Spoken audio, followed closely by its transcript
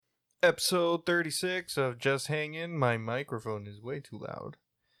Episode 36 of Just Hangin'. My microphone is way too loud.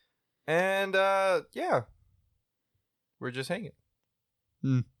 And, yeah. We're just hanging.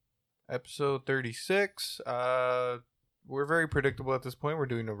 Episode 36. We're very predictable at this point. We're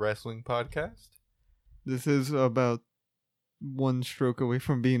doing a wrestling podcast. This is about one stroke away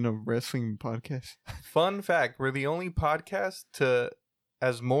from being a wrestling podcast. Fun fact, we're the only podcast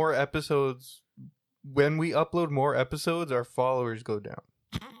as more episodes, when we upload more episodes, our followers go down.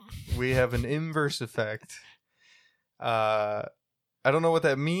 We have an inverse effect. I don't know what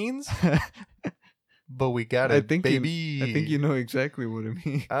that means, but we got it, baby. I think you know exactly what it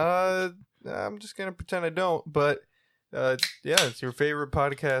means. I'm just going to pretend I don't, but yeah, it's your favorite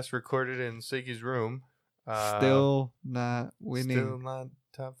podcast recorded in Siggy's room. Still not winning. Still not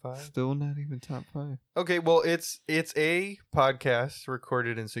top 5. Still not even top 5. Okay, well, it's a podcast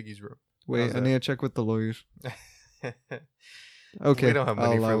recorded in Siggy's room. Wait, I need to check with the lawyers. Okay, we don't have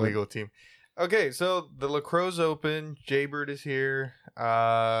money for a legal team. Okay, so the Lacrosse Open. Jaybird is here. We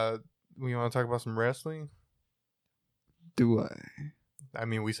want to talk about some wrestling? Do I? I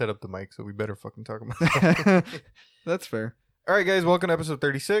mean, we set up the mic, so we better fucking talk about it. That's fair. All right, guys, welcome to episode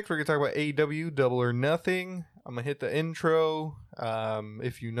 36. We're going to talk about AEW Double or Nothing. I'm going to hit the intro.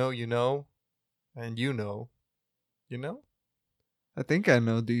 If you know, you know. And you know. You know? I think I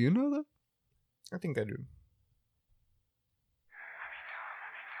know. Do you know that? I think I do.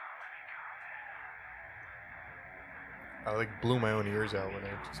 I blew my own ears out when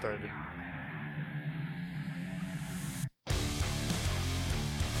I started.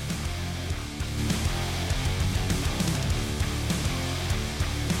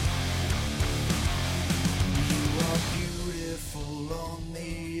 You are beautiful on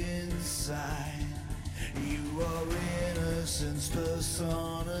the inside. You are innocence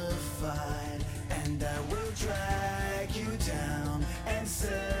personified. And I will drag you down and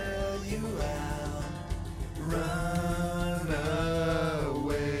sell you out. Run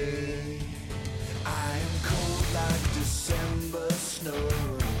away. I am cold like December snow.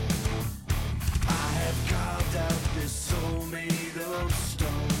 I have carved out this soul made of stone.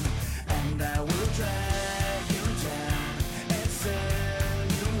 And I will drag you down and sell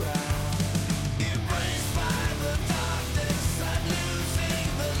you out. Embraced by the darkness, I'm losing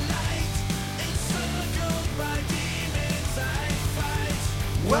the light. Encircled by demons I fight.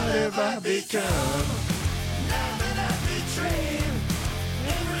 What have I become? Now that I've betrayed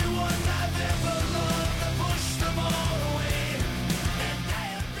everyone I've ever loved, I pushed them all away, and I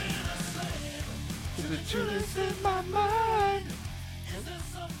have been a slave to the truth that's in my mind. Is there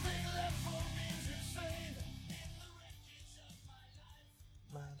something left for me to save in the wreckage of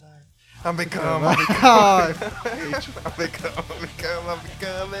my life? I'm becoming.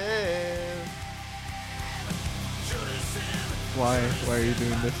 Why are you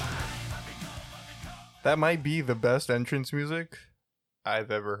doing this? That might be the best entrance music I've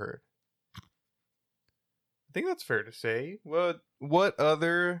ever heard. I think that's fair to say. What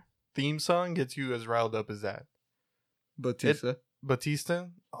other theme song gets you as riled up as that? Batista. Batista?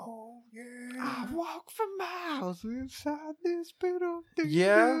 Oh, yeah. I walk for miles inside this bit of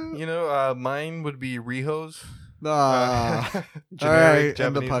Yeah, mine would be Riho's. All right,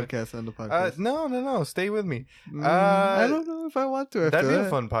 end the podcast. No, stay with me. I don't know if I want to. That'd be a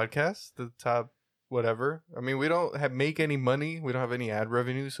fun podcast. The top whatever. I mean, we don't make any money. We don't have any ad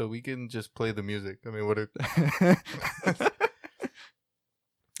revenue, so we can just play the music. I mean,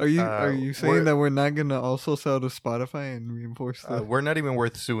 Are you saying that we're not gonna also sell to Spotify and reinforce that? We're not even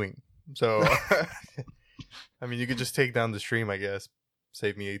worth suing. So, I mean, you could just take down the stream, I guess.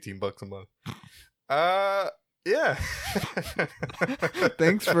 Save me $18 a month. Yeah.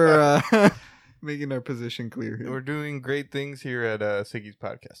 Thanks for making our position clear here. We're doing great things here at Siggy's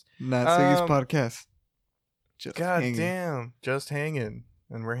podcast. Not Siggy's podcast. Just damn. Just hanging.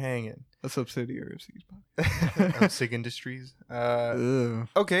 And we're hanging. A subsidiary of Siggy's podcast. Of Sig Industries.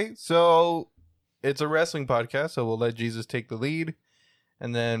 Okay, so it's a wrestling podcast, so we'll let Jesus take the lead.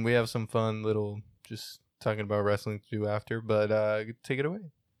 And then we have some fun little just talking about wrestling to do after. But take it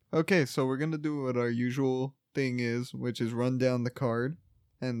away. Okay, so we're going to do what our usual thing is, which is run down the card.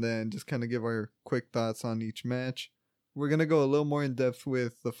 And then just kind of give our quick thoughts on each match. We're going to go a little more in depth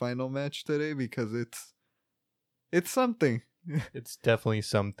with the final match today because it's something. It's definitely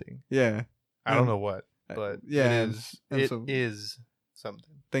something. Yeah. I don't know what, but yeah, it is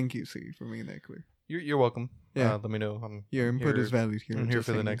something. Thank you, C, for making that clear. You're welcome. Yeah. Let me know. Your input is valued here. I'm here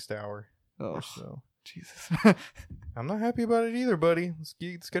for the next hour. Oh, or so. Jesus. I'm not happy about it either, buddy. Let's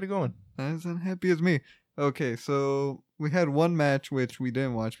get it going. Not as unhappy as me. Okay, so we had one match which we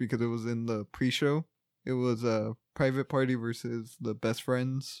didn't watch because it was in the pre-show. It was a Private Party versus the Best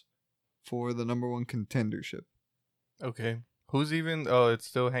Friends for the number 1 contendership. Okay. Who's even? Oh, it's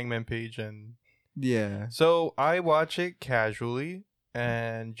still Hangman Page and. Yeah. So I watch it casually,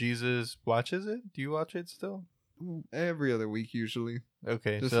 and Jesus watches it. Do you watch it still? Every other week usually.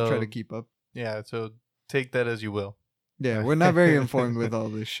 Okay, Just so to try to keep up. yeah. So take that as you will. Yeah, we're not very informed with all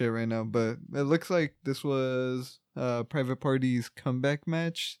this shit right now, but it looks like this was Private Party's comeback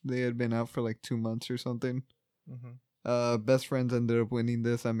match. They had been out for like 2 months or something. Mm-hmm. Best Friends ended up winning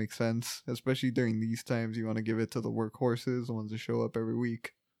this. That makes sense, especially during these times. You want to give it to the workhorses, the ones that show up every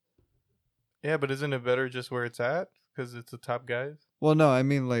week. Yeah, but isn't it better just where it's at because it's the top guys? Well, no, I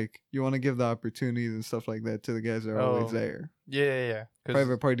mean like you want to give the opportunities and stuff like that to the guys that are always there. Yeah.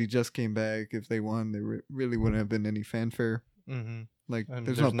 Private Party just came back. If they won, there really wouldn't have been any fanfare. Mm-hmm. Like And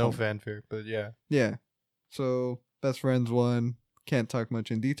there's there's no point. fanfare, but yeah. Yeah. So Best Friends won. Can't talk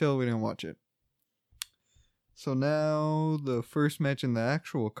much in detail. We didn't watch it. So now the first match in the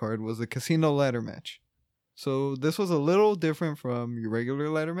actual card was the Casino Ladder match. So this was a little different from your regular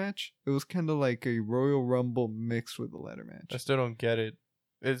ladder match. It was kind of like a Royal Rumble mixed with a ladder I match. still don't get it.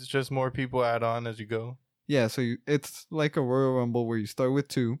 It's just more people add on as you go. Yeah, so it's like a Royal Rumble where you start with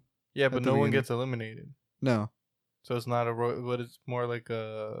 2. Yeah, At but the no one beginning. gets eliminated. No. So it's not a what it's more like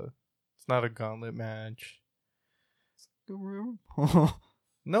a. It's not a gauntlet match. Royal Rumble.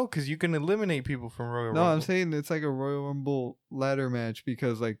 No, because you can eliminate people from Royal No, Rumble. I'm saying it's like a Royal Rumble ladder match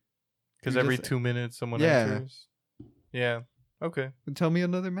because like Because you every just- 2 minutes someone Yeah. enters. Yeah. Okay. tell me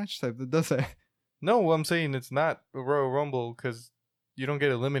another match type that does that. No, I'm saying it's not a Royal Rumble because you don't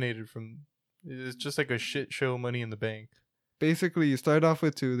get eliminated from. It's just like a shit show Money in the Bank. Basically, you start off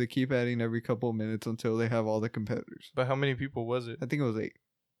with 2. They keep adding every couple of minutes until they have all the competitors. But how many people was it? I think it was 8.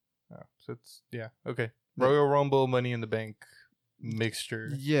 Oh, so it's okay. Yeah. Royal Rumble, Money in the Bank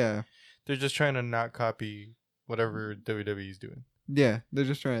mixture. Yeah. They're just trying to not copy whatever WWE's doing. Yeah. They're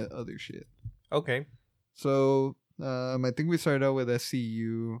just trying other shit. Okay. So, I think we started out with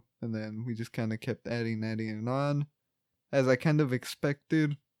SCU, and then we just kind of kept adding it on. As I kind of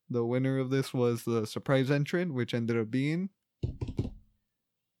expected, the winner of this was the surprise entrant, which ended up being...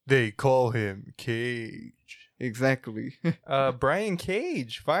 They call him Cage. Exactly. Brian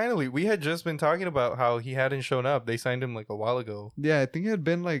Cage. Finally, we had just been talking about how he hadn't shown up. They signed him like a while ago. Yeah, I think it had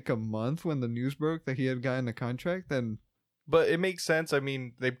been like a month when the news broke that he had gotten a contract, and But it makes sense. I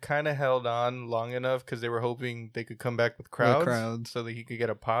mean, they kind of held on long enough because they were hoping they could come back with crowds, so that he could get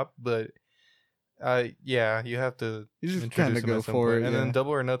a pop. But yeah, you have to you just introduce kind of him go at some for point. it. And yeah. then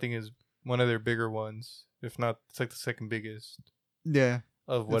Double or Nothing is one of their bigger ones. If not, it's like the second biggest Yeah.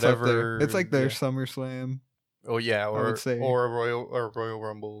 of It's up there. whatever. It's like their yeah. SummerSlam. Oh yeah, I would say. or a Royal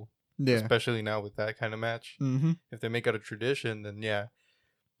Rumble, Yeah. especially now with that kind of match. Mm-hmm. If they make it a tradition, then yeah.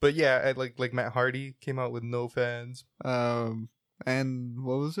 But yeah, like Matt Hardy came out with no fans. And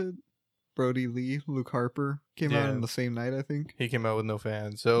what was it? Brody Lee, Luke Harper came out Yeah. on the same night, I think. He came out with no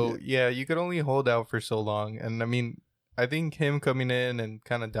fans. So yeah, you could only hold out for so long. And I mean, I think him coming in and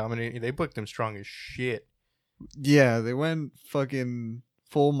kind of dominating, they booked him strong as shit. Yeah, they went fucking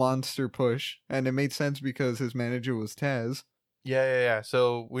full monster push, and it made sense because his manager was Taz. Yeah.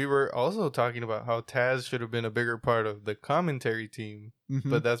 So we were also talking about how Taz should have been a bigger part of the commentary team, Mhm.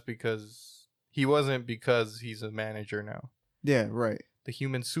 but that's because he wasn't, because he's a manager now. Yeah, right. The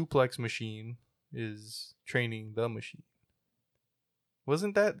human suplex machine is training the machine.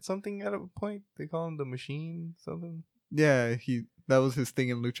 Wasn't that something at a point? They call him the machine something? Yeah, that was his thing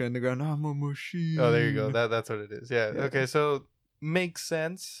in Lucha Underground. I'm a machine. Oh, there you go. That's what it is. Yeah. Yeah. Okay, so makes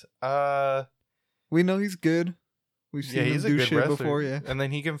sense. We know he's good. We've seen Yeah, him he's a do good shit wrestler. before, yeah. And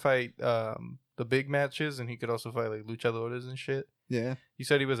then he can fight the big matches, and he could also fight like luchadores and shit. Yeah. You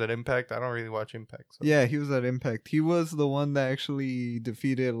said he was at Impact. I don't really watch Impact. So. Yeah, he was at Impact. He was the one that actually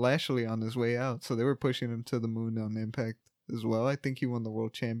defeated Lashley on his way out. So they were pushing him to the moon on Impact as well. I think he won the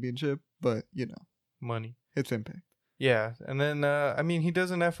World Championship, but, Money. it's Impact. Yeah, and then I mean, he does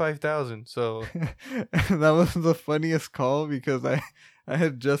an F5000, so That was the funniest call because I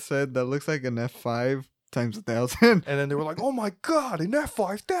had just said that looks like an F5 times 1,000. and then they were like, "Oh my god, an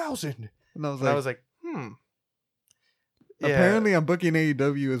F5000!" And I was And like, I was like, Yeah. apparently I'm booking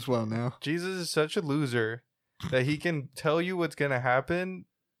AEW as well now. Jesus is such a loser that he can tell you what's gonna happen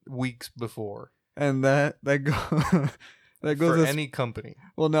weeks before And that goes for as any company.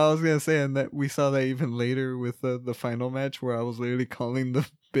 well. No, I was gonna say, and that we saw that even later with the final match where I was literally calling the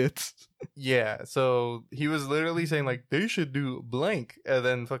bits. Yeah, so he was literally saying like they should do blank, and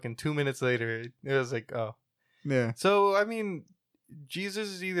then fucking 2 minutes later, it was like, oh. Yeah, So I mean, Jesus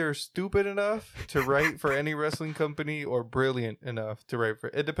is either stupid enough to write for any wrestling company or brilliant enough to write for.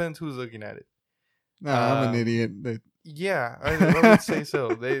 It depends who's looking at it. nah, I'm an idiot. That Yeah, I would say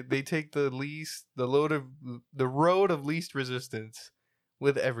so. They take the road of least resistance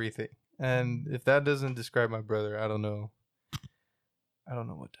with everything. And if that doesn't describe my brother, I don't know. I don't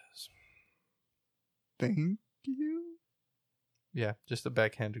know what does. Thank you. Yeah, just a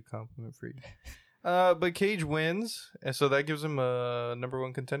backhanded compliment for you. But Cage wins, and so that gives him a number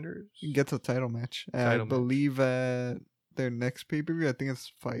one contender. He gets a title match. I Title match. believe at their next pay-per-view, I think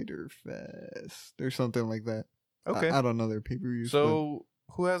it's Fighter Fest or something like that. Okay. I don't know their pay-per-views. So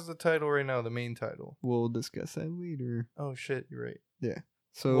who has the title right now? The main title. We'll discuss that later. Oh shit, you're right. Yeah.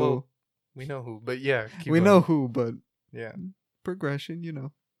 So Well, we know who, but yeah, keep we going. know who, but Yeah, progression, you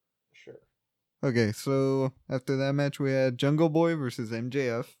know. sure. Okay, so after that match, we had Jungle Boy versus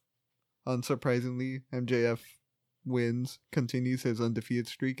MJF. Unsurprisingly, MJF wins, continues his undefeated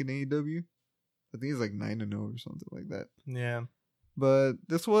streak in AEW. I think he's like 9-0 or something like that. Yeah. But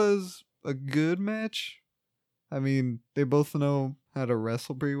this was a good match. I mean, they both know how to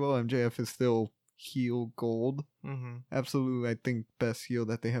wrestle pretty well. MJF is still heel gold. Mm-hmm. Absolute, I think, best heel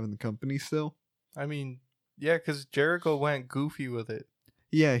that they have in the company still. I mean, yeah, because Jericho went goofy with it.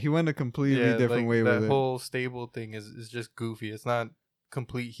 Yeah, he went a completely Yeah, different like, way with that it. whole stable thing is just goofy. It's not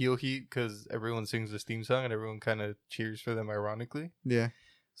complete heel heat because everyone sings this theme song and everyone kind of cheers for them ironically. Yeah.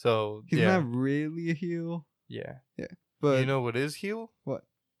 So He's yeah, not really a heel. yeah. But You know what is heel? what?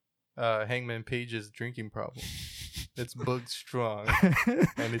 Hangman Page's drinking problem. It's booked strong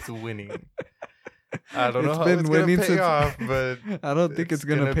and it's winning. I don't know It's how been it's gonna winning pay since- off, but I don't think it's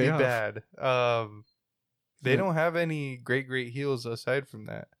gonna pay be off. bad. They Yeah. don't have any great heels aside from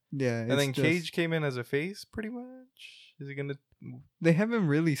that. Yeah, And it's then just- Cage came in as a face, pretty much. Is he gonna? They haven't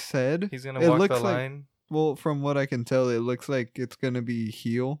really said. He's gonna It walk the looks like- line. Well, from what I can tell, it looks like it's gonna be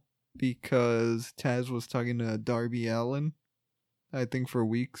heel because Taz was talking to Darby Allin, I think for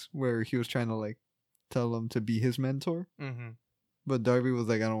weeks, where he was trying to like tell him to be his mentor, Mm-hmm. but Darby was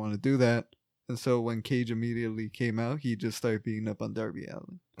like, "I don't want to do that." And so when Cage immediately came out, he just started beating up on Darby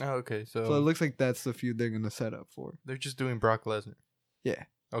Allin. Oh, okay. So, So it looks like that's the feud they're gonna set up for. they're just doing Brock Lesnar. Yeah.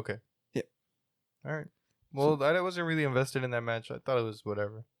 Okay. Yep. All right. Well, I wasn't really invested in that match. I thought it was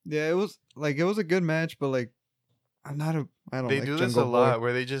whatever. Yeah, it was a good match, but like, I don't They like do this Jungle a lot Boy.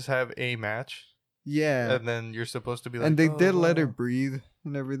 where they just have a match Yeah, and then you're supposed to be like, and they "Oh, did let her wow." breathe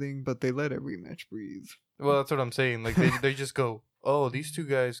and everything, but they let every match breathe. Well, that's what I'm saying. Like they just go, oh, these two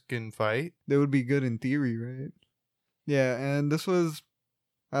guys can fight. They would be good in theory, right? Yeah, and this was.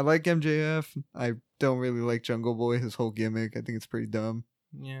 I like MJF. I don't really like Jungle Boy. His whole gimmick, I think it's pretty dumb.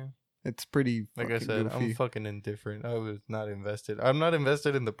 Yeah. It's pretty. Like I fucking said, goofy. I'm fucking indifferent. I was not invested. I'm not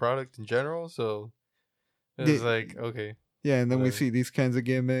invested in the product in general, so it's Yeah. like, okay. Yeah, and then we whatever. see these kinds of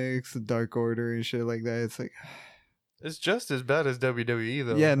gimmicks, the Dark Order and shit like that. It's like, It's just as bad as WWE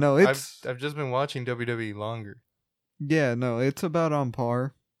though. yeah, no, it's I've just been watching WWE longer. yeah, no, it's about on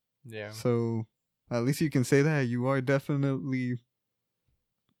par. Yeah. So at least you can say that you are definitely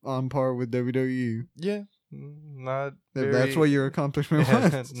on par with WWE. Yeah. Not If very, that's what your accomplishment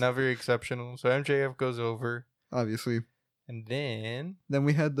was. not very exceptional. So MJF goes over. Obviously. And then Then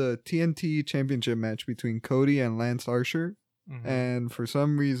we had the TNT Championship match between Cody and Lance Archer. mhm. And for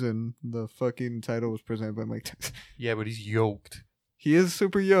some reason, the fucking title was presented by Mike Tyson. yeah, but he's yoked. He is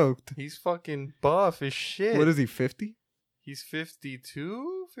super yoked. He's fucking buff as shit. What is he, 50? He's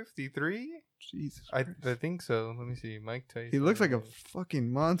 52, 53? Jesus I Christ. think so. Let me see. Mike Tyson. He looks like a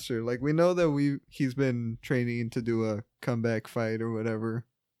fucking monster. Like, we know that he's been training to do a comeback fight or whatever.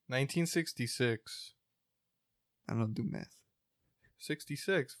 1966. I don't do math.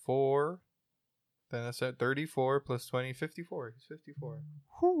 66. 4. Then that's at 34 plus 20. 54. He's 54.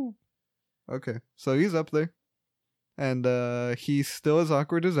 Whew. Okay, so he's up there. And he's still as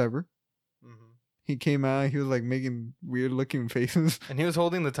awkward as ever. Mm-hmm. He came out, he was like making weird looking faces. And he was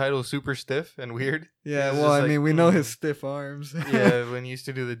holding the title super stiff and weird. Yeah, He was well, just I like, mean, we know "Mm." his stiff arms. Yeah, when he used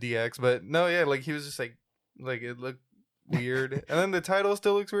to do the DX. But no, yeah, like he was just like it looked weird. And then the title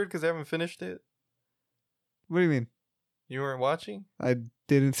still looks weird because they haven't finished it. What do you mean? You weren't watching? I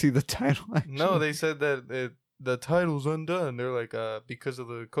didn't see the title. Actually. No, they said that the title's undone. They're like, because of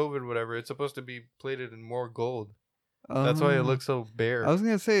the COVID, whatever, it's supposed to be plated in more gold. That's why it Oh. looks so bare. I was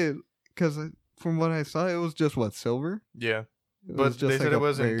gonna say because from what I saw, it was just what, silver. Yeah, It but was just they said like it a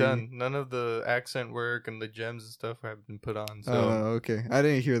wasn't very- done. None of the accent work and the gems and stuff have been put on. So Oh, okay. I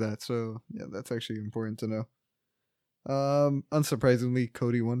didn't hear that, so yeah, that's actually important to know. Unsurprisingly,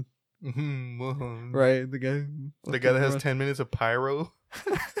 Cody won. Right, the guy. the guy that has 10 minutes of pyro.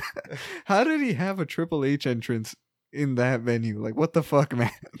 How did he have a Triple H entrance in that venue? Like, what the fuck,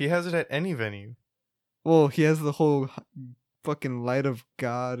 man? He has it at any venue. Well, he has the whole fucking light of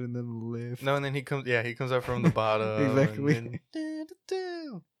God and then lift. No, and then he comes out from the bottom. Exactly. And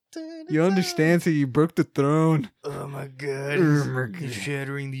then, You understand? So you broke the throne. Oh my god. Oh my He's God.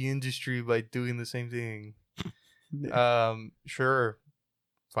 shattering the industry by doing the same thing. Yeah. Sure.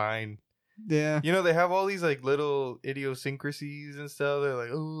 Fine. Yeah. You know, they have all these like little idiosyncrasies and stuff. They're like,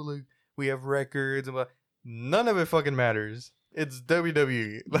 oh, like we have records and blah. None of it fucking matters. It's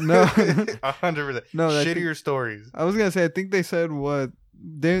WWE. No. 100%. No, I think- Shittier stories. I was gonna say, I think they said what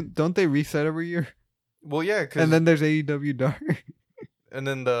don't they reset every year? Well, yeah, And then there's AEW Dark. and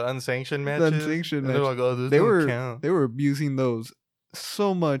then the unsanctioned The matches. unsanctioned and they're match. like, oh, those They don't were count. they were abusing those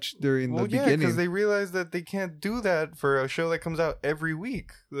so much during Well, the yeah, beginning. because they realized that they can't do that for a show that comes out every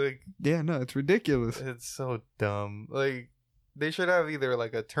week. Like, Yeah, no, it's ridiculous. it's so dumb. Like, they should have either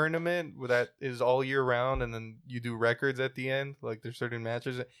like a tournament that is all year round, and then you do records at the end. Like, there's certain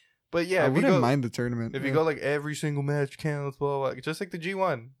matches. But yeah, I if you wouldn't go, mind the tournament. if you go like every single match counts, blah, blah, blah, just like the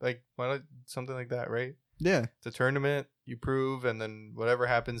G1, like why not something like that, right? Yeah. It's a tournament, you prove, and then whatever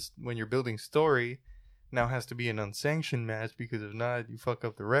happens when you're building story now has to be an unsanctioned match, because if not, you fuck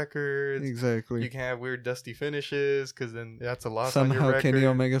up the records. Exactly. You can have weird dusty finishes, because then that's a loss on your Somehow record. Kenny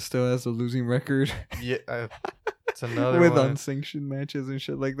Omega still has a losing record Yeah, it's another with one. unsanctioned matches and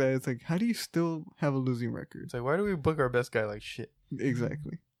shit like that. It's like, how do you still have a losing record? It's like, why do we book our best guy like shit?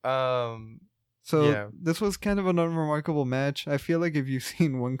 Exactly. So So this was kind of an unremarkable match. I feel like if you've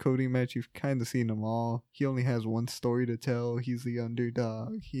seen one Cody match, you've kind of seen them all. He only has one story to tell. He's the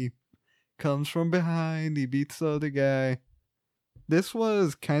underdog. He comes from behind. He beats the other guy. This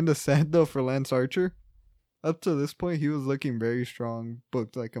was kind of sad though for Lance Archer. Up to this point, he was looking very strong,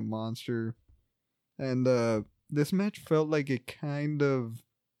 booked like a monster. And this match felt like it kind of...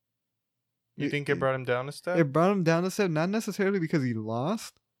 you think it brought him down a step? It brought him down a step, not necessarily because he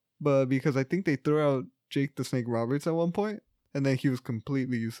lost, but because I think they threw out Jake the Snake Roberts at one point, and then he was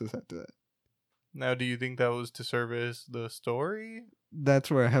completely useless after that. Now, do you think that was to service the story? That's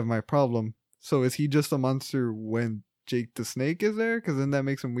where I have my problem. So is he just a monster when Jake the Snake is there? Because then that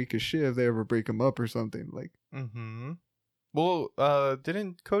makes him weak as shit if they ever break him up or something. Like Mm-hmm. Well,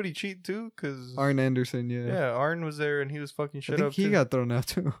 didn't Cody cheat too? Because Arn Anderson, yeah. yeah, Arn was there and he was fucking I shit think up he too. got thrown out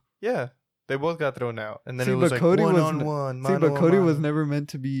too. Yeah, they both got thrown out, and then See, it was but like Cody one was on ne- one. See, but Cody was never meant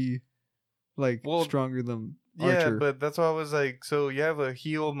to be like Well, stronger than Yeah, Archer. but that's why I was like, so you have a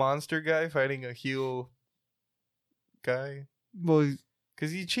heel monster guy fighting a heel guy Well,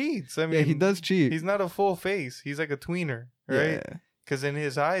 because he cheats. I mean, yeah, he does cheat. He's not a full face. He's like a tweener, right? Yeah. Because in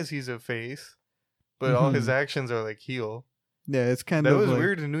his eyes, he's a face, but all his Mhm. actions are like heel. Yeah, it's kind That of was like,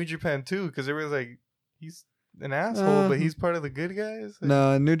 weird in New Japan too, because it was like he's an asshole, but Uh, he's part of the good guys. Like,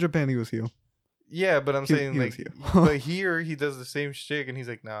 No, in New Japan he was heel. yeah, but I'm He- saying he like, was heel. but here he does the same shit, and he's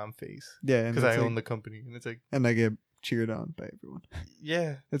like, "Nah, I'm face Yeah, because and I it's own like, the company," and it's like, and I get cheered on by everyone.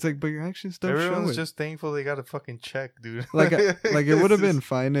 yeah, It's like, but your actions don't everyone's show it. just thankful they got a fucking check, dude. Like it would have This been is-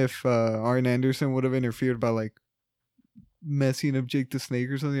 fine if Arn Anderson would have interfered by like messing up Jake the Snake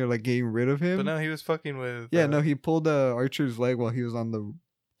or something, or like getting rid of him. But no, he was fucking with. Yeah, no, he pulled Archer's leg while he was on the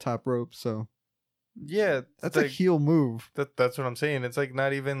top rope. So yeah, that's like, a heel move. That's what I'm saying. It's like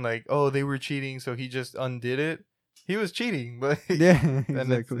not even like, oh, they were cheating, so he just undid it. He was cheating, but Yeah, and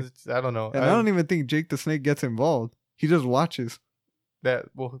exactly. it's, I don't know. And I don't even think Jake the Snake gets involved. He just watches. that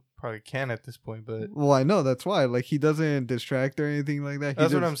well probably can at this point, but Well, I know that's why. Like he doesn't distract or anything like that. He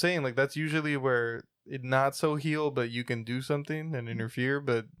that's what just- I'm saying. Like that's usually where it not so heel, but you can do something and interfere.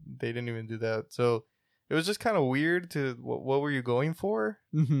 But they didn't even do that, so it was just kind of weird. To what were you going for?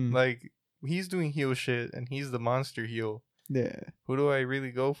 Mhm. Like he's doing heel shit, and he's the monster heel. Yeah, Who do I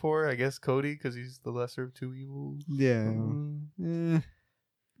really go for? I guess Cody, because he's the lesser of two evils. yeah. Mm. Eh,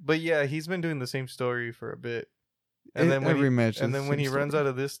 But yeah, he's been doing the same story for a bit. And then when every he, match. and is then the when same he runs story. out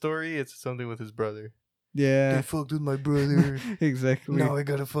of this story, it's something with his brother. Yeah, They fucked with my brother. exactly. Now I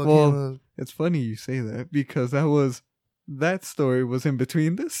gotta fuck Well, him up. It's funny you say that because that story was in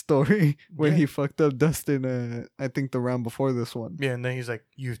between this story when Yeah. he fucked up Dustin. I think the round before this one. Yeah, and then he's like,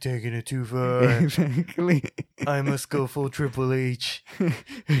 "You've taken it too far. Exactly. I must go full Triple H."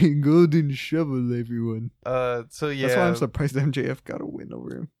 Golden shovel, everyone. So yeah. That's why I'm surprised MJF got a win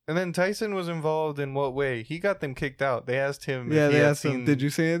over him. And then Tyson was involved in what way? He got them kicked out. They asked him. Yeah, if he they had asked him, seen- "Did you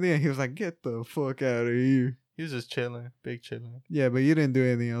say anything?" And he was like, "Get the fuck out of here." He was just chilling, big chilling. Yeah, but you didn't do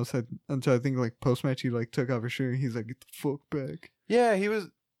anything else until I think like post match he like took off his shirt and he's like, "Get the fuck back." Yeah, he was.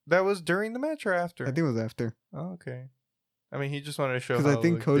 That was during the match or after? I think it was after Oh, okay. I mean, he just wanted to show. because I how,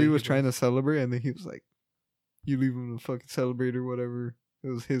 think like, Cody big was he trying to celebrate and then he was like, "You leave him to fucking celebrate or whatever." It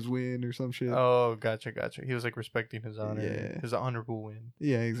was his win or some shit. Oh, gotcha. He was like respecting his honor, Yeah. his honorable win.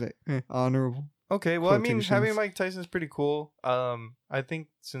 Yeah, exactly. Honorable. Okay, well, I mean, having Quotations. Mike Tyson's pretty cool. I think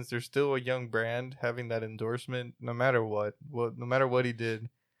since they're still a young brand, having that endorsement, no matter what, no matter what he did,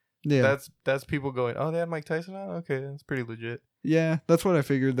 Yeah. that's people going, oh, they had Mike Tyson on? Okay, that's pretty legit. Yeah, that's what I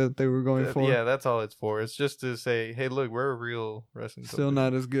figured that they were going for. Yeah, that's all it's for. It's just to say, hey, look, we're a real wrestling Still company.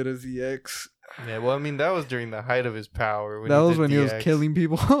 not as good as the X. Yeah, well, I mean, that was during the height of his power. That was did when he was DX. killing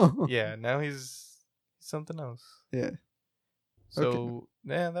people. Yeah, now he's something else. Yeah. So,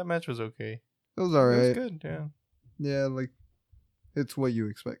 yeah, that match was okay. It was It alright. was good, yeah. Yeah, like it's what you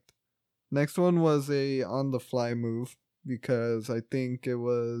expect. Next one was a on the fly move because I think it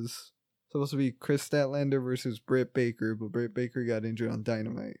was supposed to be Chris Statlander versus Britt Baker, but Britt Baker got injured on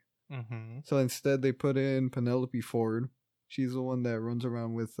Dynamite. Mm-hmm. So instead they put in Penelope Ford. She's the one that runs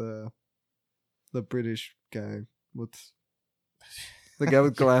around with the British guy. What's the guy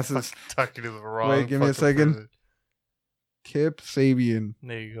with glasses? Talking to the wrong. Wait, give me a fucking second. person. Kip Sabian.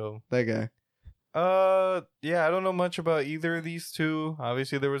 There you go. That guy. Yeah, I don't know much about either of these two.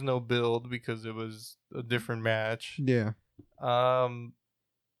 Obviously, there was no build because it was a different match. Yeah.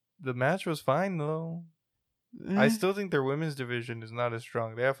 The match was fine though. I still think their women's division is not as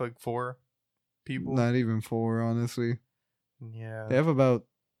strong. They have like 4 people. Not even 4, honestly. Yeah, They have about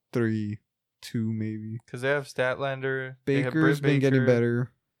 3, 2 maybe. because they have Statlander. they have Baker's Britt been getting Baker.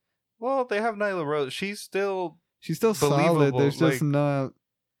 better. Well, they have Nyla Rose. She's still. She's still solid. Believable, There's just like, not.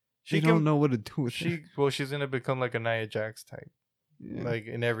 She They can. don't know what to do with her. She's gonna become like a Nia Jax type, Yeah. like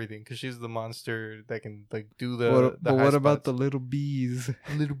in everything, because she's the monster that can like do the. But high what about the spots. little bees?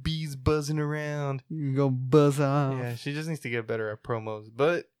 little bees buzzing around? You can go buzz off. Yeah, she just needs to get better at promos.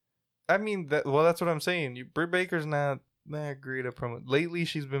 But I mean, that's what I'm saying. Britt Baker's not that great at promo. Lately,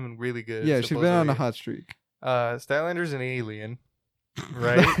 she's been really good. Yeah, she's been on a supposedly. hot streak. Statlander's an alien,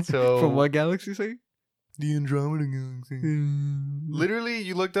 right? So From what galaxy say? the Andromeda Galaxy. Literally,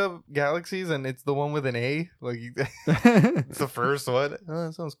 you looked up galaxies, and it's the one with an A. Like it's the first one. Oh,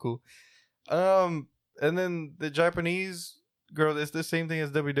 that sounds cool. And then the Japanese girl, it's the same thing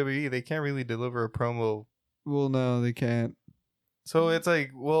as WWE. They can't really deliver a promo. Well, no, they can't. So it's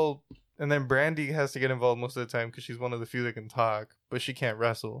like, well, and then Brandy has to get involved most of the time because she's one of the few that can talk, but she can't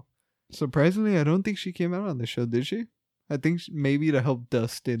wrestle. Surprisingly, I don't think she came out on the show, did she? I think maybe to help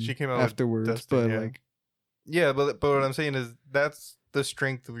Dustin She came out with afterwards, Dustin, but yeah. like Yeah, but what I'm saying is that's the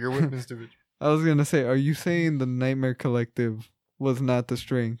strength of your women's division. I was gonna say, are you saying the Nightmare Collective was not the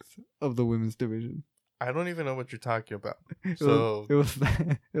strength of the women's division? I don't even know what you're talking about. It So was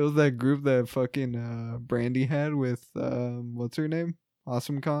that group that fucking Brandy had with what's her name?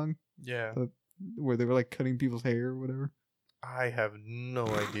 Awesome Kong, yeah, where they were like cutting people's hair or whatever. I have no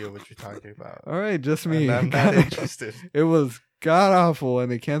idea what you're talking about. All right, just me. And I'm not interested. It was god awful,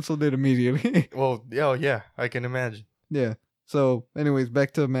 and they canceled it immediately. Well, yeah, I can imagine. Yeah. So, anyways,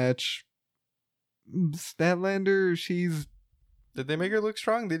 back to the match. Statlander, Did they make her look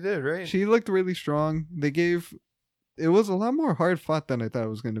strong? They did, right? she looked really strong. It was a lot more hard fought than I thought it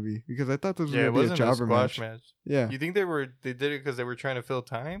was going to be, because I thought this was yeah, it going to be a wasn't a jobber squash match. match. Yeah. You think they did it because they were trying to fill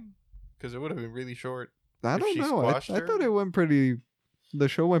time? Because it would have been really short. I if don't she know. I squashed her? thought the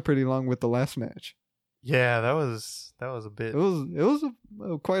show went pretty long with the last match. Yeah, that was a bit. It was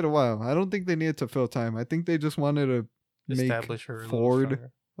quite a while. I don't think they needed to fill time. I think they just wanted to make Establish her a little Ford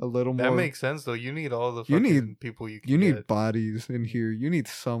stronger. a little That more. makes sense though. You need all the You fucking need- people you can You need get. bodies in here. You need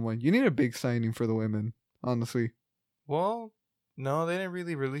someone. You need a big signing for the women, honestly. Well, no, they didn't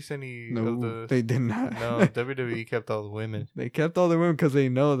really release any of No, the. they did not. No, WWE kept all the women. They kept all the women because they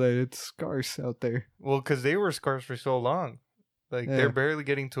know that it's scarce out there. Well, because they were scarce for so long. Like Yeah. they're barely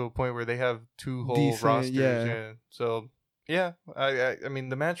getting to a point where they have 2 whole Decent, rosters. yeah. Yeah. So yeah, I mean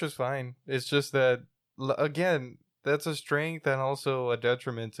the match was fine. It's just that again, that's a strength and also a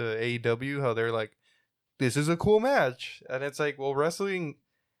detriment to AEW. How they're like, this is a cool match, and it's like, well, wrestling.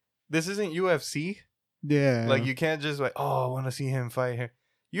 This isn't UFC. Yeah. Like you can't just like, oh, I want to see him fight him.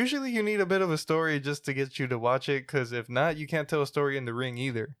 Usually you need a bit of a story just to get you to watch it, because if not, you can't tell a story in the ring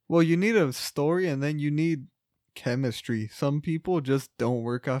either. Well, you need a story and then you need chemistry. Some people just don't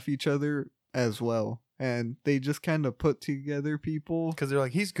work off each other as well. And they just kind of put together people. Because they're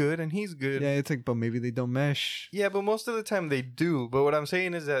like, he's good and he's good. Yeah, it's like, but maybe they don't mesh. Yeah, but most of the time they do. But what I'm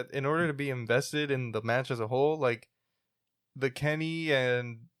saying is that in order to be invested in the match as a whole, like the Kenny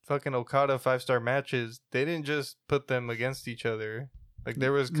and fucking Okada 5-star matches, they didn't just put them against each other. Like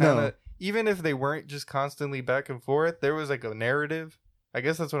there was kind of, even if they weren't just constantly back and forth, there was like a narrative. I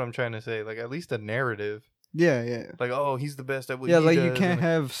guess that's what I'm trying to say. Like at least a narrative. Yeah. Like, oh, he's the best at what Yeah, he like does. you can't and,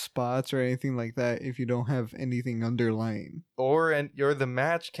 have spots or anything like that if you don't have anything underlying. or the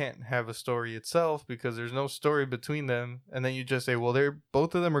match can't have a story itself because there's no story between them. And then you just say, well, they're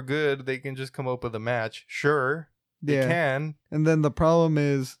both of them are good. They can just come up with a match. Sure, they Yeah. can. And then the problem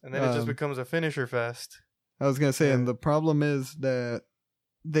is, And then it just becomes a finisher fest. I was gonna say, Yeah. and the problem is that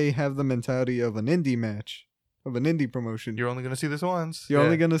they have the mentality of an indie match, of an indie promotion. You're only gonna see this once. You're Yeah.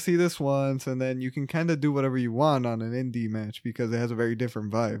 only gonna see this once, and then you can kind of do whatever you want on an indie match because it has a very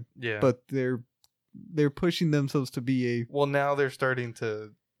different vibe. Yeah. But they're pushing themselves to be a. well, now they're starting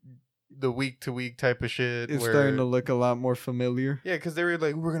to the week to week type of shit. It's where, starting to look a lot more familiar. Yeah, because they were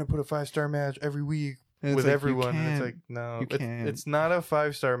like, we're gonna put a 5-star match every week And it's with like, you everyone, and it's can't. like, no, You can't. it's not a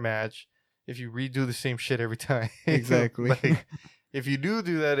 5-star match if you redo the same shit every time. Exactly. Like, if you do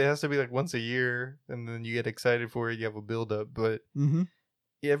that, it has to be like once a year, and then you get excited for it. You have a build up, but Mm-hmm.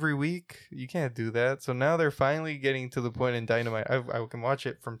 every week you can't do that. So now they're finally getting to the point in Dynamite. I can watch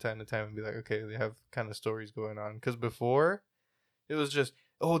it from time to time and be like, okay, they have kind of stories going on. Because before, it was just,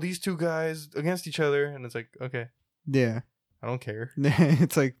 oh, these two guys against each other, and it's like, okay, Yeah. I don't care.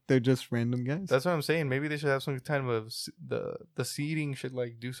 It's like they're just random guys. That's what I'm saying. Maybe they should have some kind of the seeding should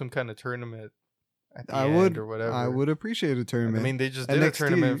like do some kind of tournament at the end or whatever. I would appreciate a I tournament. mean, they just did a NXT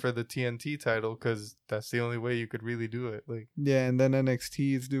tournament for the TNT title because that's the only way you could really do it. Like Yeah, and then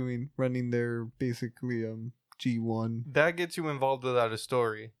NXT is running their basically G1. that gets you involved without a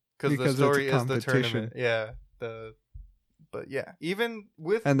story because the Because it's a story is the competition. tournament. Yeah, but yeah, even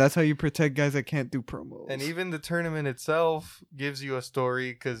with And that's how you protect guys that can't do promos. and even the tournament itself gives you a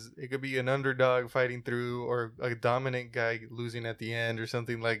story because it could be an underdog fighting through or a dominant guy losing at the end or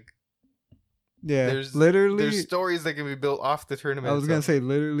something like. yeah, There's literally. stories that can be built off the tournament. I was gonna itself. say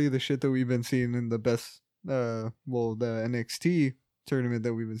literally the shit that we've been seeing in the best, the NXT tournament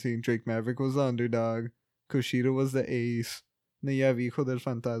that we've been seeing. Drake Maverick was the underdog, Kushida was the ace. Then you have Hijo del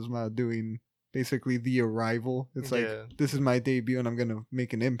Fantasma doing basically the arrival. It's like Yeah. this is my debut and I'm gonna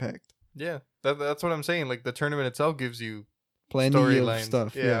make an impact. Yeah, that's what I'm saying. Like the tournament itself gives you Plenty of storylines,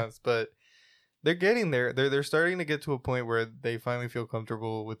 stuff. Yeah, but they're getting there. They're starting to get to a point where they finally feel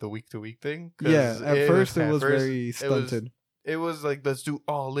comfortable with the week to week thing. 'Cause Yeah. At first it was first, very stunted, It was like let's do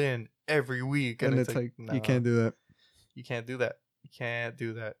all in every week, and it's like no, you can't do that. You can't do that. You can't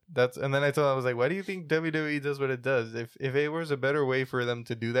do that. And then I was like, why do you think WWE does what it does? If it was a better way for them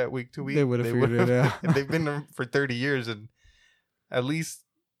to do that week to week, They would've figured it out. They've been there for 30 years, and at least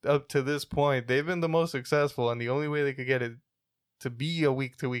up to this point, they've been the most successful. And the only way they could get it to be a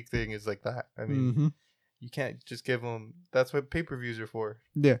week to week thing is like that. I mean, Hmm. you can't just give them. That's what pay-per-views are for.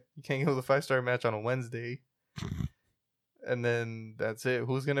 Yeah. You can't give them the 5-star match on a Wednesday. And then that's it.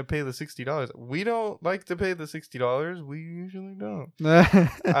 Who's gonna pay the $60? We don't like to pay the $60. We usually don't.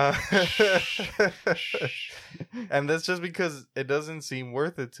 And that's just because it doesn't seem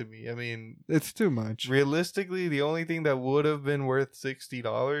worth it to me. I mean, It's too much. realistically, the only thing that would have been worth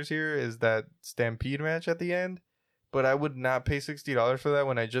 $60 here is that Stampede match at the end. But I would not pay $60 for that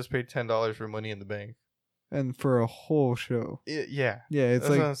when I just paid $10 for Money in the Bank. And for a whole show. Yeah, Yeah, it's that's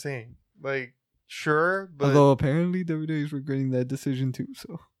like what I'm saying. Like, sure, but although apparently WWE is regretting that decision too.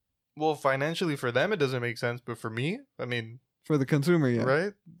 So well, financially for them it doesn't make sense, but for me, I mean, for the consumer, yeah.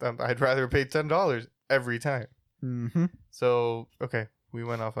 right? I'd rather pay $10 every time. Mm-hmm. So, okay, we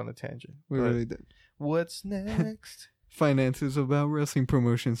went off on a tangent. We but really did. what's next? Finances about wrestling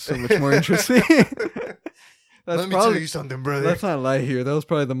promotions so much more interesting. Let me tell you something, brother. Let's not lie here. That was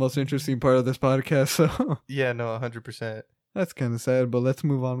probably the most interesting part of this podcast. So Yeah, no, 100%. that's kind of sad. But let's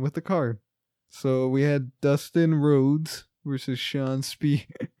move on with the card. So we had Dustin Rhodes versus Sean Spears.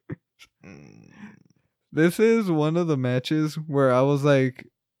 This is one of the matches where I was like,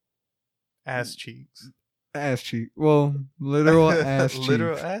 Ass cheeks. ass cheek. Well, literal ass cheek.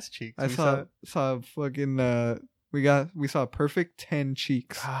 Literal ass cheeks. I We saw fucking we saw perfect 10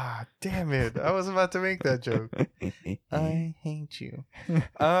 cheeks. Ah, damn it. I was about to make that joke. I hate you.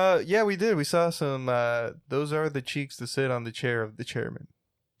 Yeah, we did. We saw some those are the cheeks to sit on the chair of the chairman.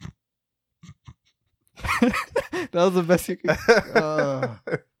 That was the best you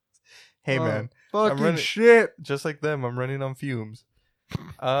could. Hey man, Fucking running- shit. just like them, I'm running on fumes.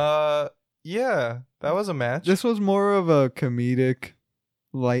 Yeah, that was a match. This was more of a comedic,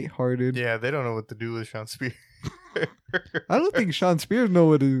 lighthearted. Yeah, they don't know what to do with Sean Spears. I don't think Sean Spears know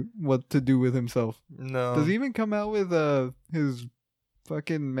what to do with himself. No. Does he even come out with his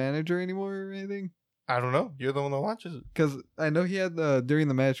fucking manager anymore or anything? I don't know. You're the one that watches it. Because I know he had during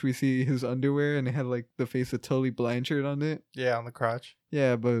the match we see his underwear and it had like the face of Tully Blanchard on it. Yeah, on the crotch.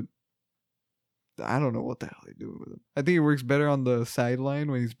 Yeah, but I don't know what the hell they're doing with him. I think he works better on the sideline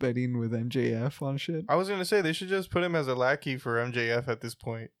when he's betting with MJF on shit. I was gonna say they should just put him as a lackey for MJF at this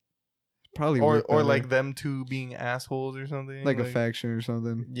point, Probably or work better. like them two being assholes or something, like a faction or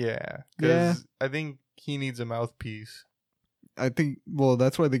something. Yeah, Yeah. because I think he needs a mouthpiece. I think, well,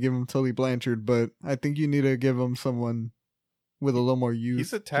 that's why they give him Tully Blanchard, but I think you need to give him someone with a little more youth.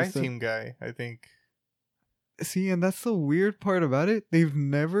 He's a tag just to- team guy, I think. See, and that's the weird part about it. They've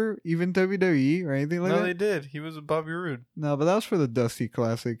never, even WWE or anything like No, that. they did. He was a Bobby Roode. No, but that was for the Dusty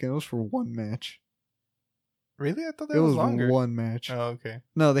Classic, and it was for one match. Really? I thought that It was longer. one match. Oh, okay.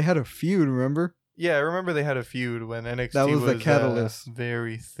 No, they had a feud, remember? Yeah, I remember they had a feud when NXT That was the catalyst.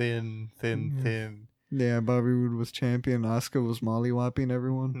 Very thin. Yeah, Bobby Roode was champion. Asuka was mollywopping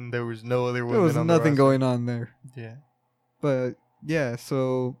everyone. And there was no other women. There was on the nothing roster. going on there. Yeah. But yeah,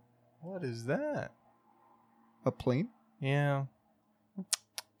 so What is that? a plane? Yeah.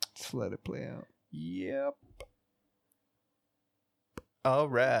 Just let it play out. Yep. All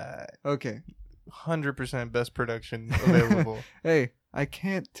right. Okay. 100% best production available. Hey, I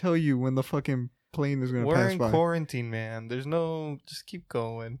can't tell you when the fucking plane is gonna We're pass in by. quarantine, man. There's no. Just keep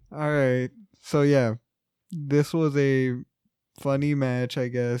going. All right. So yeah, this was a funny match, I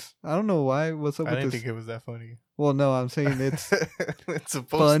guess. I don't know why. What's up I with didn't this? think it was that funny. Well, no, I'm saying it's It's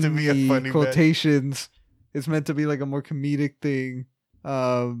supposed to be a funny match. quotations. It's meant to be like a more comedic thing.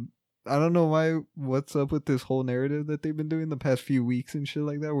 I don't know why. What's up with this whole narrative that they've been doing the past few weeks and shit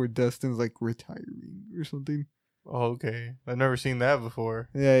like that, where Dustin's like retiring or something. Oh, okay. I've never seen that before.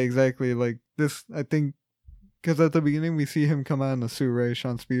 Yeah, exactly. Like this, I think, because at the beginning we see him come out in a suit, right,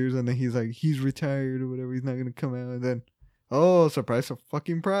 Sean Spears, and then he's like, he's retired or whatever. He's not gonna come out, and then, oh, surprise, a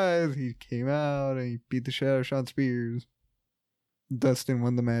fucking prize! He came out and he beat the shit out of Sean Spears. Dustin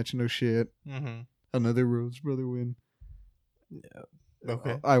won the match. No shit. Mm-hmm. Another Rhodes brother win. Yeah.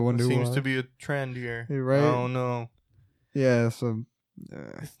 Okay. I wonder Seems why. to be a trend here. Yeah, right? Oh no. Yeah, so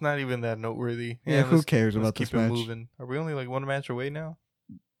It's not even that noteworthy. yeah, who let's- cares let's about keep this it match? moving. Are we only like one match away now?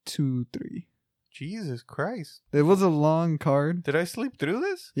 2, 3. Jesus Christ. It was a long card. Did I sleep through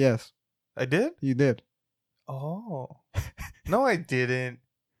this? Yes, I did? you did. Oh. No, I didn't.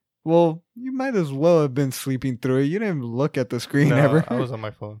 Well, you might as well have been sleeping through it. You didn't even look at the screen No, ever. I was on my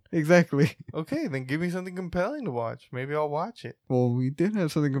phone. Exactly. Okay, then give me something compelling to watch. Maybe I'll watch it. Well, we did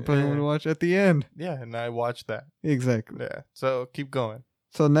have something compelling Yeah. to watch at the end. Yeah, and I watched that. Exactly. Yeah. So keep going.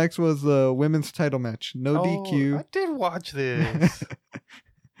 So next was the women's title match. No Oh, DQ. I did watch this.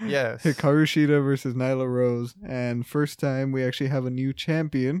 Yes. Hikaru Shida versus Nyla Rose. And first time we actually have a new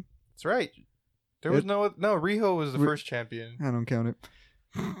champion. That's right. There was It- no Riho was the Ri- first champion. I don't count it.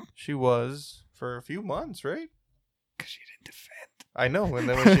 She was for a few months, right? Because she didn't defend. I know. And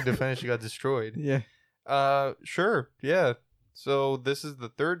then when she defended, she got destroyed. Yeah. Sure. Yeah. So this is the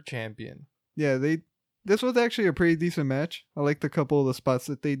third champion. Yeah, this was actually a pretty decent match. I liked a couple of the spots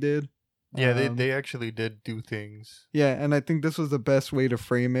that they did. Yeah, Um, they actually did do things. Yeah, and I think this was the best way to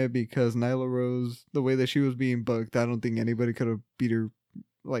frame it because Nyla Rose, the way that she was being booked, I don't think anybody could have beat her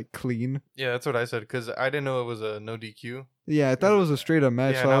like clean. Yeah, that's what I said because I didn't know it was a no DQ. Yeah, I thought it was a straight up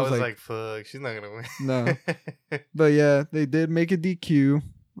match. Yeah, so and I was like, fuck, she's not gonna win. No. But yeah, they did make a DQ.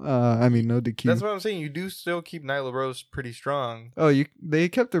 I mean, no DQ. That's what I'm saying. You do still keep Nyla Rose pretty strong. Oh, they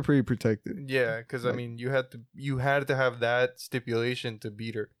kept her pretty protected. Yeah, because I Like- mean, you had to have that stipulation to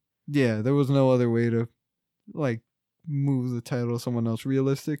beat her. Yeah, there was no other way to like move the title to someone else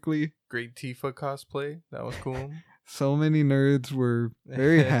realistically. Great Tifa cosplay. That was cool. So many nerds were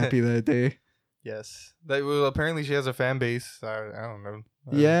very happy that day. Yes. Well, apparently she has a fan base. I don't know.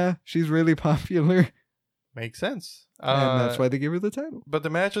 Yeah, she's really popular, Makes sense. and that's why they gave her the title. But the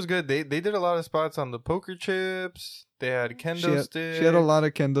match was good. They did a lot of spots on the poker chips. They had kendo sticks. She had a lot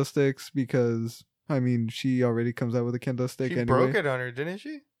of kendo sticks because I mean she already comes out with a kendo stick She anyway. broke it on her, didn't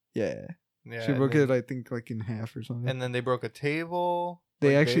she? Yeah, Yeah. she broke and it. I think like in half or something. then, and then they broke a table.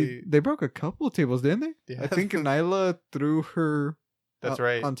 They Like, actually they broke a couple of tables, didn't they? Yeah. I think Nyla threw her. That's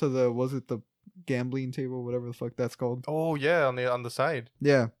right. Onto the gambling table, whatever the fuck that's called. Oh yeah, on the side.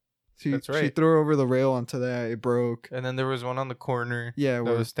 Yeah, That's She right. threw her over the rail onto that. It broke. And then there was one on the corner Yeah, that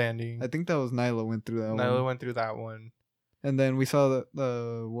where, was standing. I think that was Nyla went through that Nyla one. went through that one. And then we saw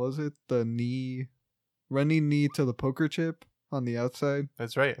the running knee to the poker chip on the outside.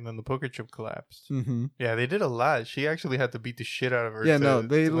 That's right. And then the poker chip collapsed. Mm-hmm. Yeah, they did a lot. She actually had to beat the shit out of her. Yeah, to- no,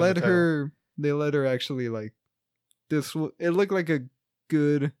 they to win let the title. her. They let her actually like this. It looked like a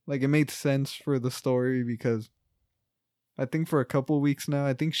good, like it made sense for the story because I think for a couple weeks now,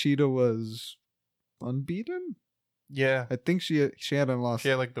 I think Sheeta was unbeaten. Yeah, I think she hadn't lost. she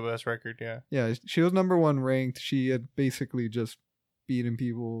had like the best record. Yeah, Yeah, she was number 1 ranked. She had basically just beaten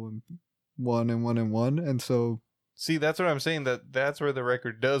people and 1-1, and so See, that's what I'm saying. That's where the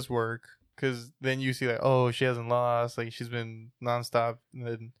record does work. Because then you see like, oh, she hasn't lost. Like she's been nonstop. And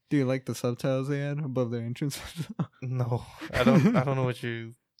then do you like the subtitles they had above their entrance? no, I don't know what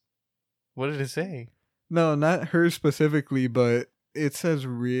you. What did it say? No, not her specifically, but it says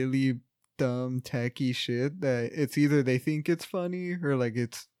really dumb, tacky shit that it's either they think it's funny or like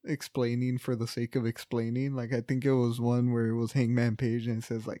it's explaining for the sake of explaining. Like I think it was one where it was Hangman Page and it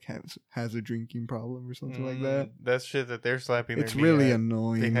says like has a drinking problem or something like that. That's shit that they're slapping. It's their knee really at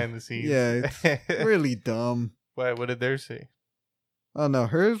annoying behind the scenes. Yeah, it's really dumb. Why? What did theirs say? Oh no,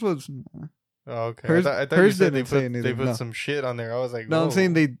 hers was. Oh, okay. Hers- I thought you hers said they didn't say put anything, no. some shit on there. I was like, No, I'm whoa.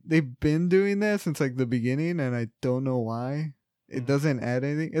 saying they've been doing that since like the beginning, and I don't know why. It doesn't add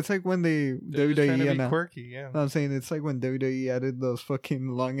anything. It's like when They're just trying to WWE be quirky. Yeah. No, I'm saying it's like when WWE added those fucking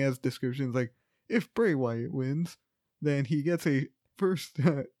long ass descriptions, like if Bray Wyatt wins, then he gets a first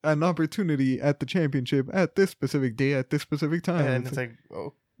an opportunity at the championship at this specific day at this specific time. And it's like,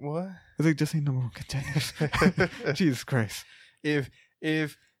 oh, what? it's like just say number one contenders. Jesus Christ! If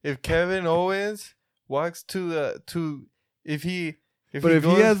Kevin Owens walks if he But goes,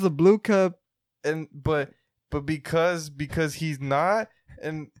 he has the blue cup, but because he's not,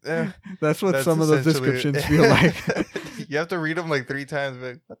 and that's what that's some of those essentially descriptions it. feel like. You have to read them like 3 times.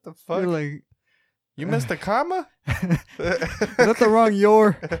 Like, what the fuck? You're like, You missed a comma? is that the wrong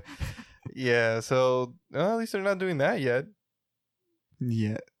your? Yeah, so at least they're not doing that yet.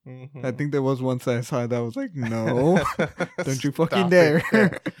 Yeah, Mhm. I think there was once I saw that I was like, no, don't you fucking Stop dare.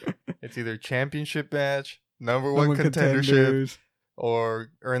 it. It's either championship match, number one Number contendership, contenders.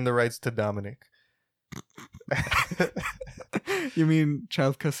 or earn the rights to Dominic. You mean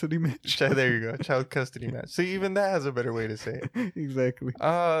child custody match? There you go, child custody match. See, even that has a better way to say it. Exactly.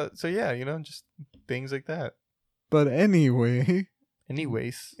 So yeah, just things like that. But anyways,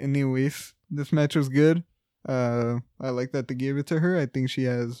 this match was good. I like that they gave it to her. I think she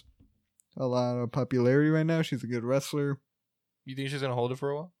has a lot of popularity right now. She's a good wrestler. You think she's gonna hold it for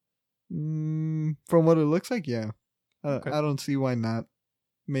a while? From what it looks like, yeah. Okay. I don't see why not.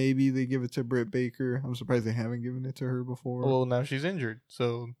 Maybe they give it to Britt Baker. I'm surprised they haven't given it to her before. Well, now she's injured.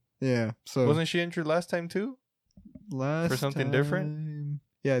 So yeah. So wasn't she injured last time too? last for something different? time-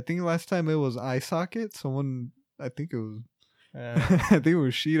 Yeah, I think last time it was eye socket. Someone, I think it was Uh, I think it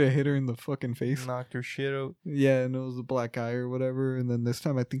was Sheeta hit her in the fucking face. knocked her shit out. Yeah, and it was a black eye or whatever. And then this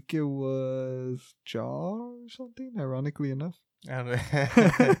time I think it was jaw or something, ironically enough. I don't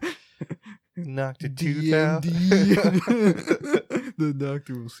know. Knocked a tooth out. DMD. The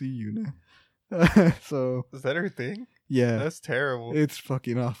doctor will see you now. So, Is that her thing? yeah, That's terrible. it's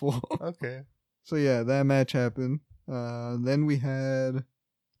fucking awful. Okay. So, yeah, that match happened. Then we had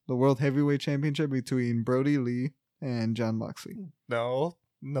the World Heavyweight Championship between Brody Lee and John Moxley. No.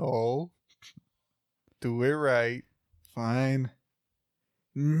 Do it right. Fine.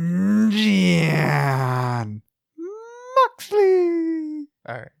 John Moxley.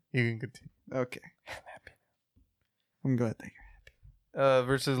 All right. You can continue. Okay. I'm happy. I'm glad that you're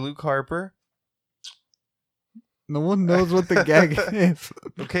Versus Luke Harper. No one knows what the gag is.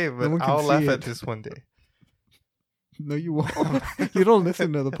 Okay, but one can I'll see laugh it. at this one day. No, you won't. You don't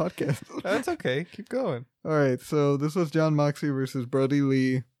listen to the podcast. That's okay. Keep going. All right, so this was John Moxley versus Brody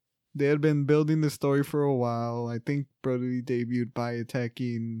Lee. They had been building this story for a while. I think Brody debuted by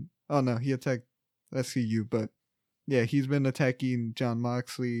attacking... Oh, no, he attacked SCU, but yeah, he's been attacking John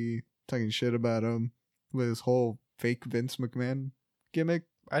Moxley, talking shit about him with his whole fake Vince McMahon gimmick.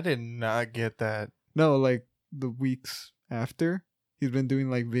 I did not get that. No, like the weeks after, he's been doing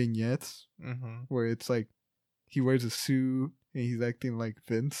like vignettes Mm-hmm. where it's like he wears a suit and he's acting like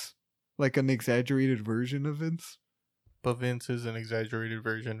Vince, like an exaggerated version of Vince. But Vince is an exaggerated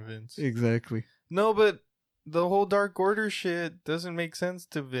version of Vince. Exactly. No, but the whole Dark Order shit doesn't make sense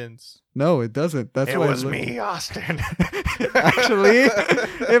to Vince. No, it doesn't. That's It why was me, Austin. Actually,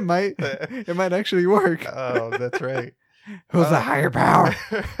 it might actually work. Oh, that's right. It was a higher power.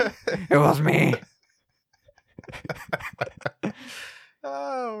 It was me.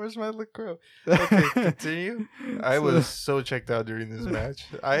 Oh, where's my LaCroix? Okay, continue. I was so checked out during this match.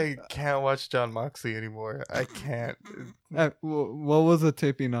 I can't watch John Moxley anymore. I can't. What was the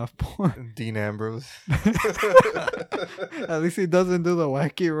tipping off point? Dean Ambrose. At least he doesn't do the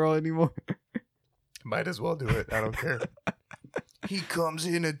wacky roll anymore. Might as well do it. I don't care. He comes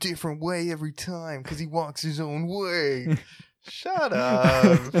in a different way every time because he walks his own way. Shut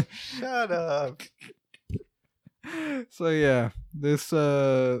up. Shut up. So yeah, this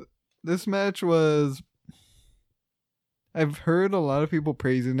match was... I've heard a lot of people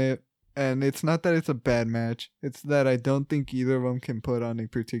praising it. And it's not that it's a bad match. It's that I don't think either of them can put on a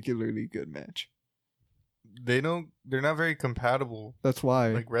particularly good match. They're not very compatible, That's why.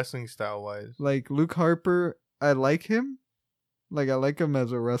 like wrestling style wise. Like Luke Harper, I like him. Like I like him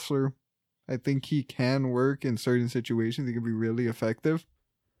as a wrestler. I think he can work in certain situations. He can be really effective.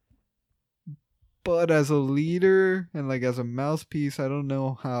 But as a leader and like as a mouthpiece, I don't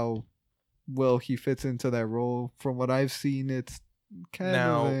know how well he fits into that role. From what I've seen, it's kind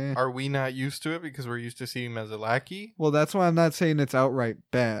Now, of are we not used to it because we're used to seeing him as a lackey? well, that's why I'm not saying it's outright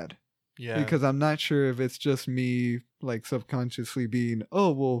bad. Yeah. Because I'm not sure if it's just me like subconsciously being,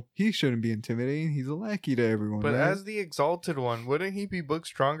 oh well, he shouldn't be intimidating. He's a lackey to everyone. But right? as the exalted one, wouldn't he be booked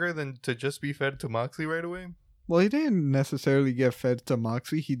stronger than to just be fed to Moxley right away? Well, he didn't necessarily get fed to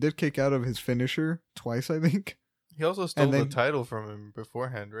Moxley. He did kick out of his finisher twice, I think. He also stole And the then- title from him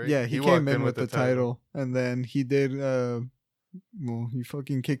beforehand, right? Yeah, he walked came in with the title. And then he did, well, he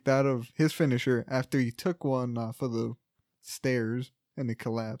fucking kicked out of his finisher after he took one off of the stairs and it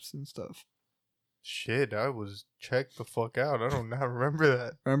collapsed and stuff. Shit, I was checked the fuck out. I don't not remember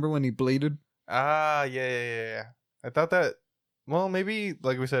that. Remember when he bladed? Ah, yeah. I thought that. Well, maybe,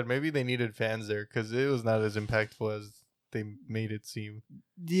 like we said, maybe they needed fans there because it was not as impactful as they made it seem.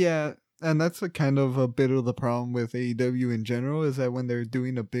 Yeah, and that's a kind of a bit of the problem with AEW in general is that when they're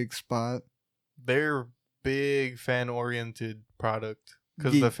doing a big spot, They're big fan-oriented product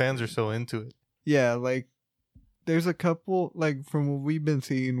because Ye- the fans are so into it. yeah, like there's a couple, like from what we've been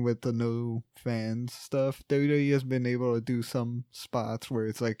seeing with the no fans stuff, WWE has been able to do some spots where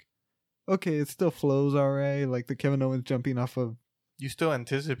it's like, okay, it still flows alright, like the Kevin Owens jumping off of, You still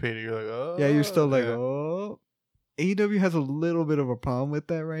anticipate it. You're like, oh. yeah, you're still like, yeah. oh. AEW has a little bit of a problem with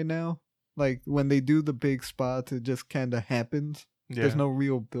that right now. Like when they do the big spots, it just kind of happens. Yeah. There's no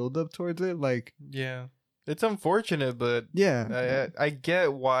real build up towards it. Like, Yeah. It's unfortunate, but yeah, I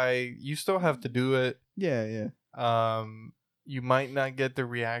get why you still have to do it. yeah. You might not get the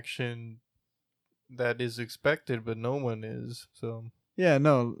reaction that is expected, but no one is. So Yeah,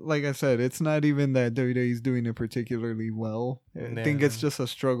 no, like I said, it's not even that WWE's doing it particularly well. I think it's Yeah. just a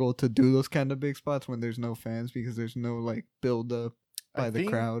struggle to do those kind of big spots when there's no fans because there's no like build up by the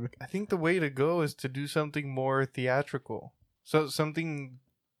crowd. I think the way to go is to do something more theatrical. So something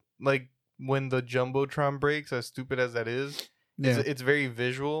like when the Jumbotron breaks, as stupid as that is, Yeah. it's very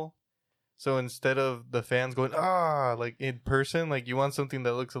visual. So instead of the fans going, ah, like in person, like you want something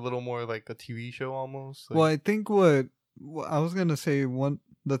that looks a little more like a TV show almost. Like, Well, I think what I was gonna say,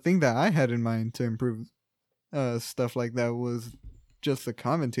 the thing that I had in mind to improve stuff like that was just the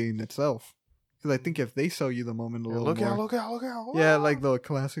commentating itself. Because I think if they sell you the moment a yeah, little look more, out, look out, look out. yeah, ah. like the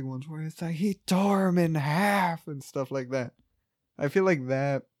classic ones where it's like he tore him in half and stuff like that. I feel like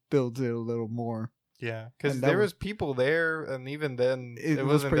that builds it a little more. Yeah, because And that there was- was people there, and even then It was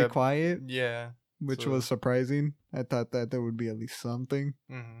wasn't pretty that. quiet, Yeah, which so- was surprising. I thought that there would be at least something.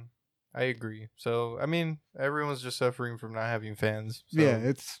 hmm I agree. So I mean, everyone's just suffering from not having fans. So. Yeah,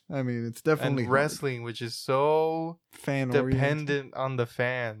 it's definitely and wrestling, which is so fan dependent on the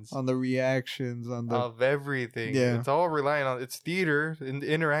fans on the reactions on the of everything. Yeah. It's all relying on it's theater,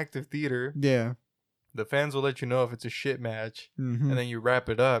 interactive theater. yeah. The fans will let you know if it's a shit match, Mhm. and then you wrap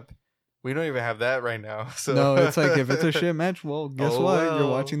it up. We don't even have that right now. So No, it's like if it's a shit match, well, guess Oh, what? You're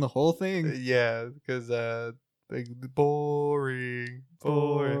well. watching the whole thing. Yeah, because like boring.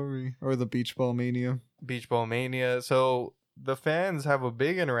 Boring. Or the Beach Ball Mania. Beach Ball Mania. So the fans have a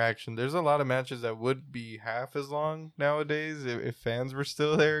big interaction. There's a lot of matches that would be half as long nowadays if fans were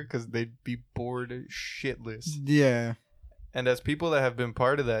still there because they'd be bored shitless. Yeah. And as people that have been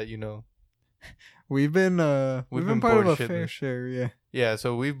part of that, you know, We've been We've been been part of a bored fair shitless. share, yeah. yeah.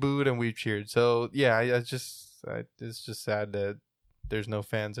 So we've booed and we've cheered. So yeah, it's just sad that there's no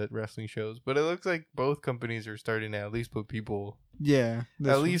fans at wrestling shows. But it looks like both companies are starting to at least put people, Yeah.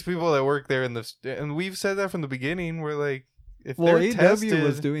 at least people that work there and we've said that from the beginning. We're like, if well, they're AEW tested,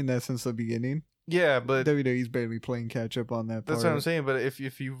 was doing that since the beginning. yeah, but WWE's barely playing catch up on that part. that's what I'm saying. But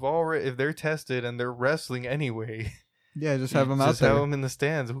if they're tested and they're wrestling anyway, Yeah, just have you them out just there. have them in the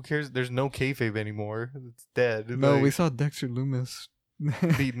stands. Who cares? There's no kayfabe anymore. It's dead. No, Like, we saw Dexter Loomis.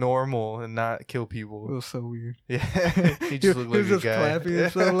 it be normal and not kill people. was so weird. Yeah, he just looked like was a just guy. clapping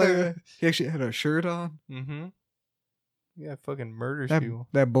and stuff like that. He actually had a shirt on. Mm-hmm. Yeah, fucking murders That, people.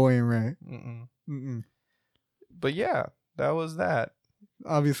 that boy ain't right. Mm-mm. Mm-mm. But yeah, that was that.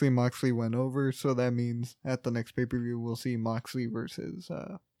 Obviously, Moxley went over, so that means at the next pay-per-view, we'll see Moxley versus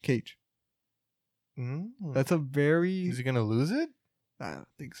Cage. Mm. That's a very... Is he gonna lose it? I don't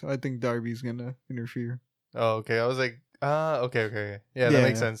think so. I think Darby's going to interfere. Oh, okay. I was like, okay. Yeah, that Yeah.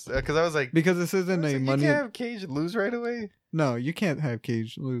 makes sense. Because I was like, Because this isn't a you money... can't have Cage lose right away. No, you can't have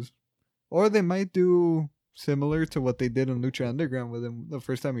Cage lose. Or they might do similar to what they did in Lucha Underground with him the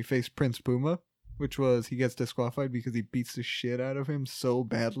first time he faced Prince Puma, which was he gets disqualified because he beats the shit out of him so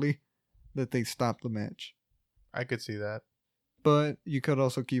badly that they stop the match. I could see that. But you could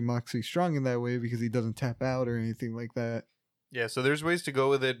also keep Moxley strong in that way because he doesn't tap out or anything like that. Yeah, so there's ways to go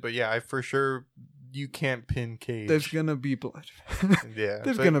with it, but yeah, I for sure you can't pin Cage. There's gonna be blood. Yeah,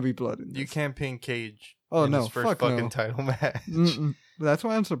 There's but gonna be blood in this. you can't pin Cage. Oh, in no, his first fuck fucking no. title match. Mm-mm. That's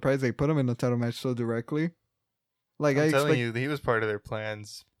why I'm surprised they put him in the title match so directly. Like I'm I telling expect. you, he was part of their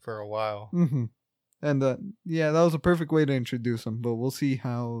plans for a while. Mm-hmm. And yeah, that was a perfect way to introduce him. But we'll see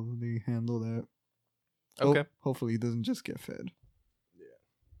how they handle that. Okay. Hopefully, he doesn't just get fed.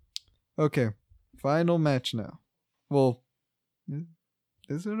 Yeah. Okay. Final match now. Well,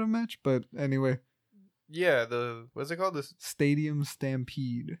 is it a match? But anyway, Yeah, what's it called? This Stadium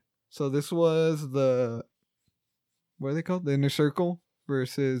Stampede. So this was what are they called? The Inner Circle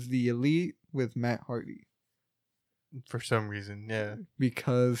versus the Elite with Matt Hardy. for some reason, yeah,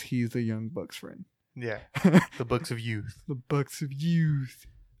 Because he's the Young Bucks friend. yeah, the Books of Youth. The Bucks of Youth.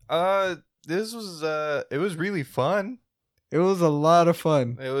 This was it was really fun. It was a lot of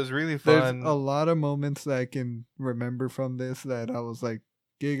fun. It was really There's fun. a lot of moments that I can remember from this that I was like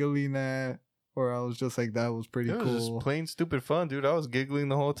giggling at, or I was just like, that was pretty It was cool. just plain stupid fun, dude. I was giggling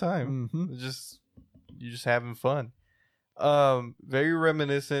the whole time. hmm It was just you're just having fun. Very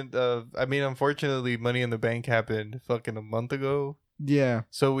reminiscent of. I mean, unfortunately, Money in the Bank happened fucking a month ago, Yeah.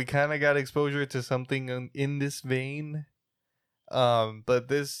 so we kind of got exposure to something in this vein. But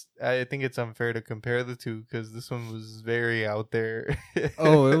this, I think it's unfair to compare the two because this one was very out there.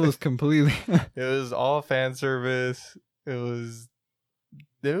 Oh, it was completely. It was all fan service.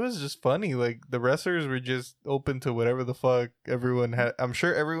 It was just funny. Like the wrestlers were just open to whatever the fuck everyone had. I'm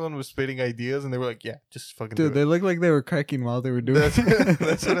sure everyone was spitting ideas, and they were like, "Yeah, just fucking Dude, do they it." looked like they were cracking while they were doing That's, it.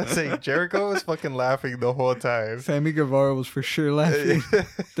 that's what I'm saying. Jericho was fucking laughing the whole time. Sammy Guevara was for sure laughing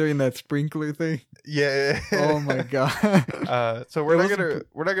during that sprinkler thing. Yeah. Oh my god. So we're It not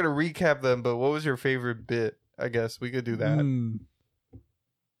wasn't gonna recap them, but what was your favorite bit? I guess we could do that.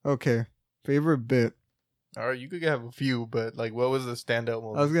 Okay. Favorite bit. All right, you could have a few, but like, what was the standout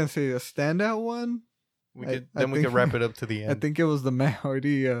one? I was gonna say a standout one. We I could we think- could wrap it up to the end. I think it was the Matt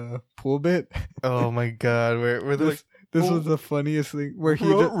Hardy pool bit. Oh my god, where they're like, This "Oh, was the funniest thing where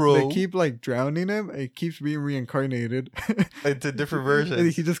ruh-roh." they keep like drowning him and he keeps being reincarnated. into different And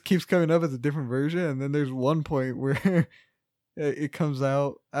versions. he just keeps coming up as a different version, and then there's one point where it comes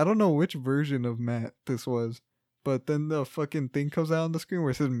out. I don't know which version of Matt this was, but then the fucking thing comes out on the screen where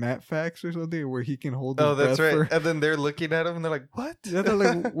it says Matt Facts or something, where he can hold. Oh, his that's breath right. For, And then they're looking at him and they're like, "What?" yeah, they're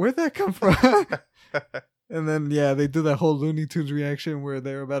like, "Where'd that come from?" And then they do that whole Looney Tunes reaction where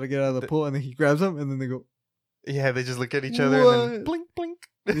they're about to get out of the pool, and then he grabs them, and then they go, Yeah, they just look at each other and then What? blink, blink.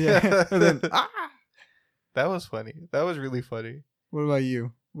 yeah, and then ah. That was funny. That was really funny. What about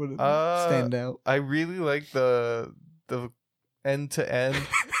you? What stand out? I really like the end to end.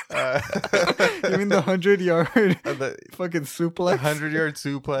 You mean the 100-yard the fucking suplex? 100-yard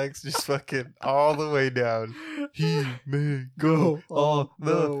suplex, just fucking all the way down. He may go all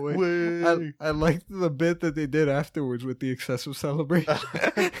the way. I liked the bit that they did afterwards with the excessive celebration.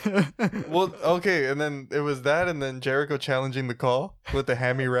 Well, okay, and then it was that, and then Jericho challenging the call with the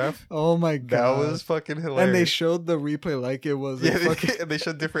hammy ref. Oh my That god. was fucking hilarious. And they showed the replay like it was yeah, a fucking, they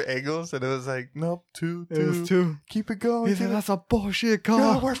showed different angles, and it was like, nope, two, it was 2. keep it going. He said, keep it- that's a bullshit call.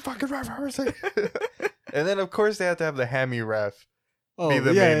 No, we're fucking reversing. And then, of course, they have to have the hammy ref oh, be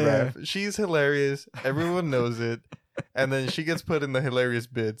the yeah, main yeah, ref. She's hilarious. Everyone knows it. And then she gets put in the hilarious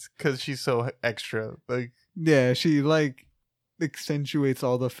bits because she's so extra. Like, yeah, she like accentuates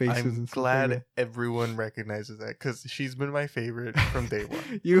all the faces I'm and stuff like glad that. everyone recognizes that because she's been my favorite from day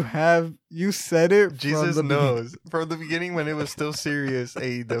one. You said it. Jesus from the knows. From the beginning when it was still serious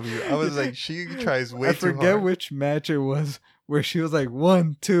AEW, I was like, she tries way I too forget hard. which match it was where she was like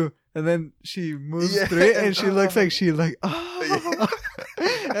 1, 2, and then she moves Yeah, 3, and and, she looks like she like, oh.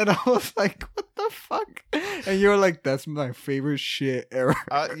 And I was like, what the fuck? And you were like, that's my favorite shit ever.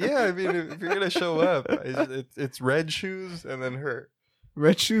 Yeah, I mean, if you're going to show up, it's Red Shoes and then her.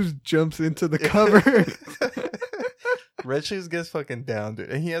 Red Shoes jumps into the cover. Red Shoes gets fucking down, dude.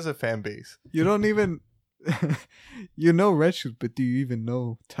 And he has a fan base. You don't even, you know Red Shoes, but do you even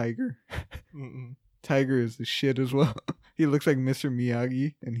know Tiger? Mm-mm. Tiger is the shit as well. He looks like Mr.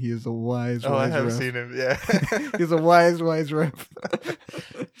 Miyagi, and he is a wise, Oh, I wise haven't ref. seen him. Yeah. He's a wise, wise ref.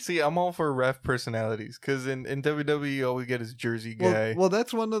 See, I'm all for ref personalities because in WWE, all we get is Jersey guy. Well,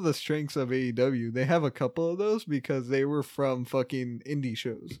 that's one of the strengths of AEW. They have a couple of those because they were from fucking indie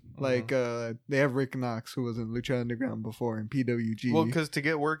shows. Like, they have Rick Knox, who was in Lucha Underground before, and PWG. Well, because to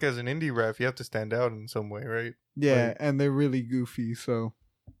get work as an indie ref, you have to stand out in some way, right? yeah, like- and they're really goofy, so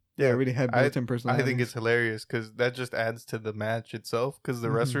they Yeah, already have built-in personalities. I think it's hilarious because that just adds to the match itself because the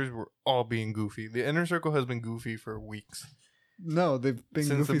Mhm. wrestlers were all being goofy. The Inner Circle has been goofy for weeks. No, they've been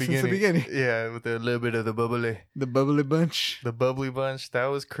goofy since the beginning. Yeah, with a little bit of the bubbly. The Bubbly Bunch. The bubbly bunch, that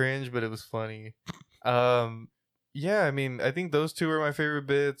was cringe, but it was funny. Yeah, I mean, I think those two are my favorite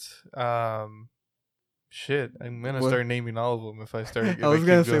bits. Shit, I'm gonna What? start naming all of them if I start. if I was keep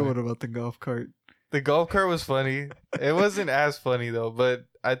gonna say, going. what about the golf cart? The golf cart was funny. It wasn't as funny though, but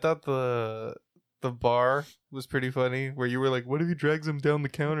I thought the bar was pretty funny. Where you were like, "What if he drags him down the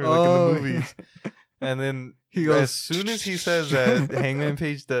counter like in the movies?" And then He goes, as soon as he says that, Hangman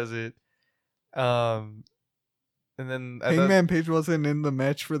Page does it. And then I thought Hangman Page wasn't in the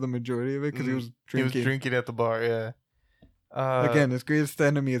match for the majority of it because he was he drinking. was drinking at the bar. Yeah. Again, his greatest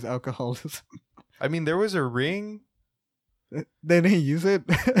enemy is alcoholism. I mean, there was a ring, They didn't use it.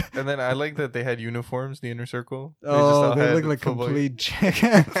 and then I like that they had uniforms. The Inner Circle. Oh, they had look like football- complete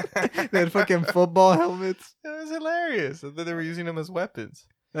jackass. They had fucking football helmets. It was hilarious. And then they were using them as weapons.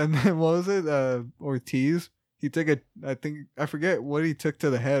 And then what was it? Ortiz. He took I forget what he took to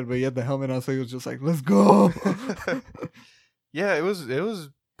the head, but he had the helmet on, so he was just like, "Let's go." Yeah, it was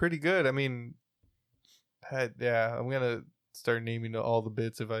pretty good. I mean, I'm gonna start naming all the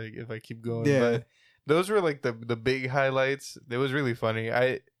bits if I keep going. Yeah. But those were like the big highlights. It was really funny.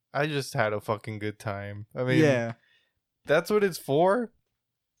 I just had a fucking good time. I mean, Yeah. that's what it's for.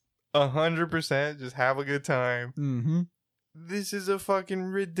 100%. Just have a good time. Mm-hmm. This is a fucking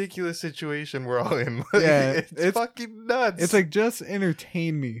ridiculous situation we're all in. Like, Yeah, it's fucking nuts. It's like, just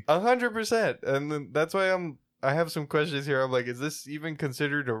entertain me. 100%, and then that's why I have some questions here. I'm like, is this even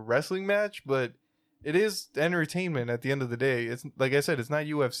considered a wrestling match? But it is entertainment at the end of the day. It's like I said, it's not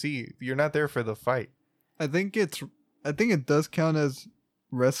UFC. You're not there for the fight. I think it does count as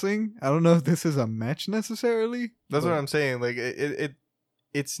wrestling. I don't know if this is a match necessarily. That's but- what I'm saying. Like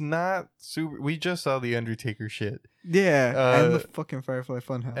it's not super. We just saw the Undertaker shit, Yeah, and the fucking Firefly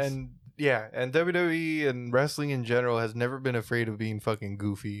Funhouse. and yeah, and WWE and wrestling in general has never been afraid of being fucking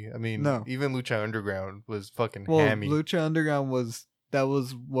goofy. I mean, No. even Lucha Underground was fucking well, hammy. Lucha Underground was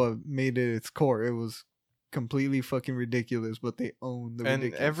what made it its core. It was completely fucking ridiculous, but they owned the and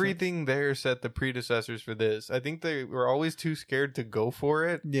ridiculous. everything there set the predecessors for this. I think they were always too scared to go for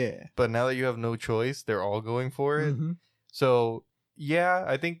it, Yeah. but now that you have no choice, they're all going for it. Mhm. So yeah,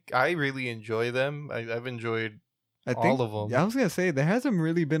 I think I really enjoy them. I've enjoyed I think all of them. I was gonna say there hasn't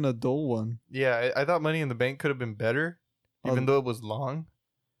really been a dull one. Yeah, I thought Money in the Bank could have been better, even though it was long.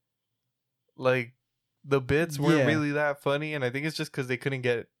 Like the bits weren't Yeah. really that funny, and I think it's just because they couldn't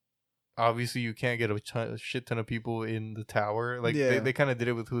get. Obviously, you can't get a shit ton of people in the tower. Like Yeah. they kind of did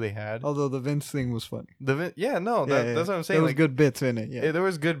it with who they had. Although the Vince thing was funny. That's what I'm saying. There was Like, good bits in it. Yeah. there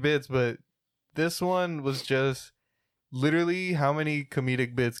was good bits, but this one was just literally how many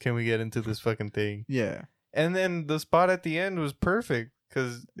comedic bits can we get into this fucking thing? yeah. And then the spot at the end was perfect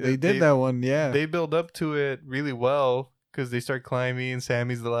because They did that one. Yeah. They build up to it really well because they start climbing.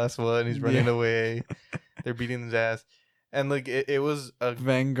 Sammy's the last one. He's running Yeah. away. They're beating his ass, and like it was a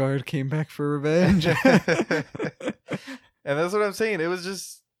Vanguard came back for revenge. and that's what I'm saying. It was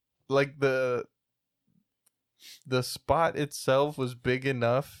just like the spot itself was big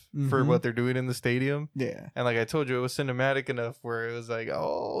enough for Mhm. what they're doing in the stadium. yeah. And like I told you, it was cinematic enough where it was like,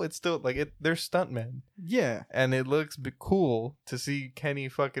 oh, it's still like they're stuntmen. Yeah. And it looks cool to see Kenny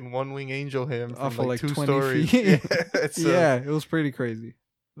fucking one wing angel him from Off of, like like, 2 20 stories. feet. It's Yeah. It was pretty crazy.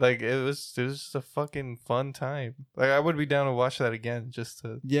 like it was just a fucking fun time. Like I would be down to watch that again just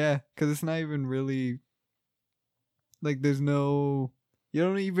to. Yeah. Because it's not even really. Like, there's no. You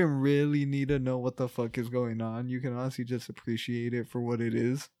don't even really need to know what the fuck is going on. You can honestly just appreciate it for what it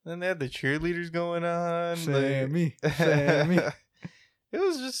is. Then they had the cheerleaders going on. Sammy. like- Sammy. It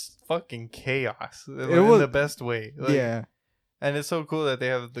was just fucking chaos in was- the best way. Like, Yeah. And it's so cool that they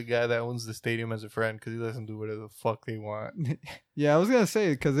have the guy that owns the stadium as a friend because he lets them do whatever the fuck they want. Yeah, I was going to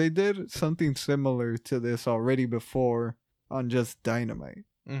say, because they did something similar to this already before on just Dynamite.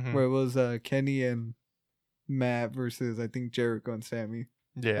 Mhm. Where it was Kenny and Matt versus, I think, Jericho and Sammy.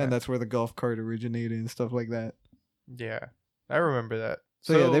 Yeah. And that's where the golf cart originated and stuff like that. Yeah. I remember that.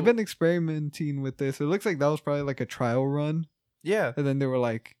 So yeah, they've been experimenting with this. It looks like that was probably like a trial run. Yeah. And then they were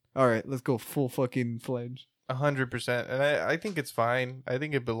like, all right, let's go full fucking fledged. 100%. And I think it's fine. I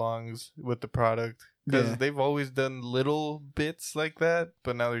think it belongs with the product because Yeah. they've always done little bits like that,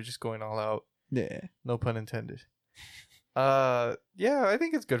 but now they're just going all out. Yeah. No pun intended. Yeah, I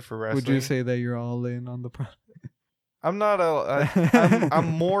think it's good for wrestling. Would you say that you're all in on the product? I'm not I'm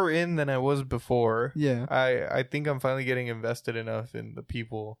more in than I was before. Yeah. I think I'm finally getting invested enough in the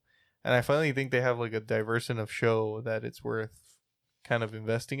people, and I finally think they have like a diverse enough show that it's worth kind of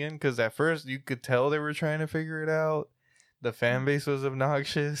investing in. Because at first you could tell they were trying to figure it out. The fan base was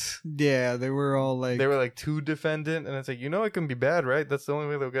obnoxious. Yeah, they were all like... They were like too defendant, and it's like, it can be bad, right? That's the only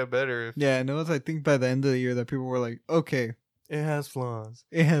way they'll get better. If Yeah, and it was, I think, by the end of the year that people were like, okay, it has flaws.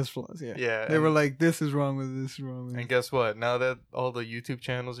 it has flaws, yeah. Yeah, They were like, this is wrong with it, this is wrong with and it. guess what? Now that all the YouTube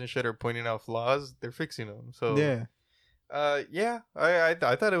channels and shit are pointing out flaws, they're fixing them. So Yeah. yeah, I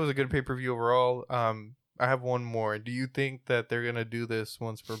thought it was a good pay per view overall. I have one more. Do you think that they're gonna do this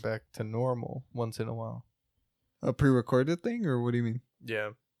once we're back to normal once in a while? A pre-recorded thing, or what do you mean?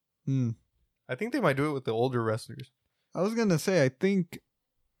 Yeah, Hmm. I think they might do it with the older wrestlers. I was gonna say, I think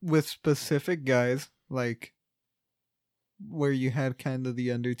with specific guys, like where you had kind of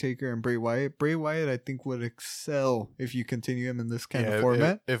The Undertaker and Bray Wyatt, I think would excel if you continue him in this kind of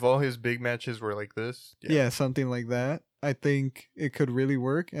format. If all his big matches were like this, Yeah, something like that. I think it could really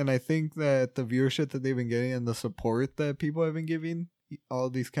work. And I think that the viewership that they've been getting and the support that people have been giving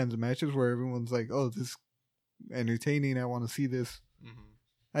all these kinds of matches where everyone's like, oh, this is entertaining, I want to see this. Mhm.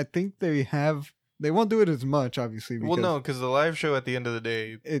 I think they won't do it as much, obviously. Well, no, because the live show at the end of the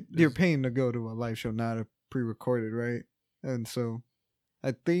day, You're paying to go to a live show, not a pre-recorded, right? And so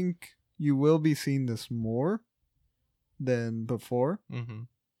I think you will be seeing this more than before. mhm.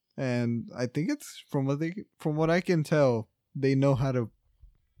 And I think it's from what I can tell, they know how to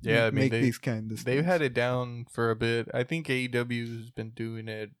Yeah, I mean, make these kind of they've things. had it down for a bit. I think AEW's been doing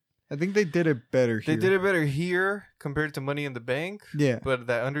it. I think they did it better here. They did it better here compared to Money in the Bank. Yeah. But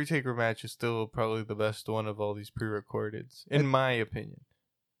that Undertaker match is still probably the best one of all these pre-recordeds, in my opinion.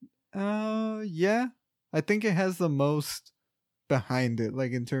 Yeah. I think it has the most behind it,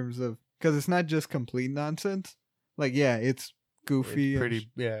 like in terms of, because it's not just complete nonsense. Like, yeah, it's goofy, It's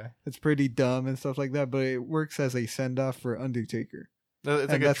it's pretty dumb and stuff like that, but it works as a send off for Undertaker. It's And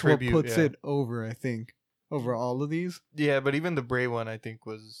like a that's tribute. what puts yeah. it over, I think, over all of these. Yeah, but even the Bray one, I think,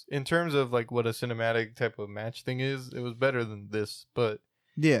 was, in terms of like what a cinematic type of match thing is, it was better than this. But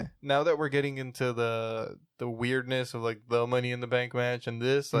Yeah. now that we're getting into the weirdness of like the Money in the Bank match and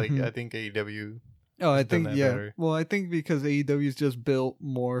this, like Mhm. I think AEW. Oh, I It's done think, that yeah. better. Well, I think because AEW's just built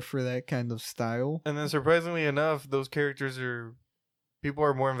more for that kind of style. And then surprisingly enough, those characters people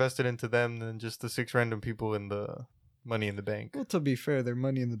are more invested into them than just the 6 random people in the Money in the Bank. Well, to be fair, their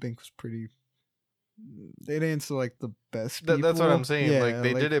Money in the Bank was pretty. They didn't select the best people. That's what I'm saying. Yeah, like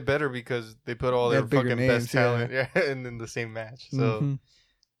they did it better because they put all They their had bigger fucking names, best talent in the same match. So Mhm.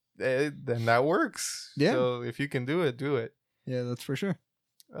 then that works. Yeah. So if you can do it, do it. Yeah, that's for sure.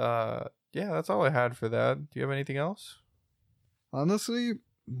 Yeah, that's all I had for that. Do you have anything else? Honestly,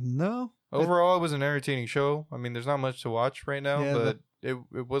 no. Overall, it was an entertaining show. I mean, there's not much to watch right now, Yeah, but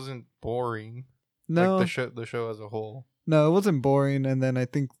it wasn't boring. No, Like the show as a whole. no, it wasn't boring. And then I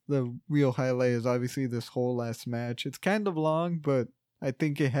think the real highlight is obviously this whole last match. It's kind of long, but I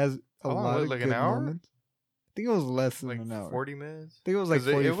think it has a How long lot was it, of like good an hour? moments. I think it was less than Like an hour. 40 minutes. I think it was like 'Cause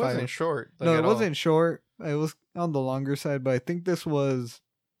it 45. wasn't short. Like, No, at it all. wasn't short. It was on the longer side, but I think this was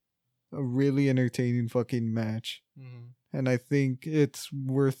a really entertaining fucking match. Mhm. And I think it's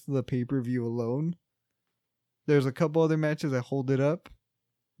worth the pay-per-view alone. There's a couple other matches that hold it up,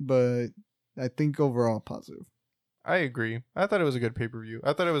 but I think overall positive. I agree. I thought it was a good pay-per-view.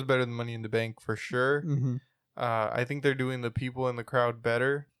 I thought it was better than Money in the Bank for sure. Mm-hmm. I think they're doing the people in the crowd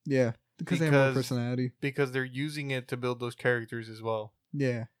better Yeah, because they have more Because- personality. because they're using it to build those characters as well.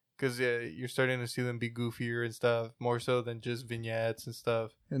 Yeah, Because you're starting to see them be goofier and stuff, more so than just vignettes and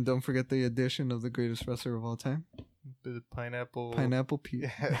stuff. and don't forget the addition of the greatest wrestler of all time, The Pineapple. Pineapple Pete.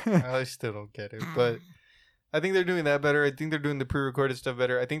 Yeah, I still don't get it, but I think they're doing that better. I think they're doing the pre-recorded stuff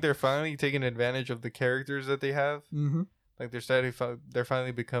better. I think they're finally taking advantage of the characters that they have. Mm-hmm. Like they're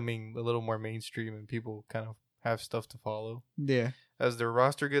finally becoming a little more mainstream, and people kind of have stuff to follow. Yeah, As their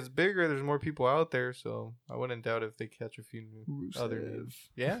roster gets bigger, there's more people out there, so I wouldn't doubt if they catch a few new other names. Rusev.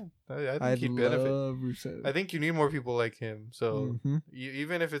 Yeah, I think I'd he'd benefit. love Rusev. I think you need more people like him. So hmm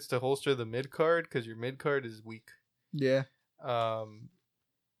even if it's to holster the mid card, because your mid card is weak. Yeah,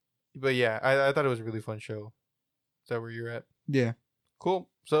 But yeah, I thought it was a really fun show. Is that where you're at? yeah. Cool.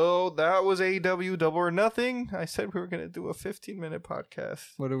 So that was AEW Double or Nothing. I said we were gonna do a 15-minute podcast.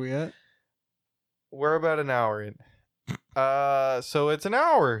 What are we at? We're about an hour in. So it's an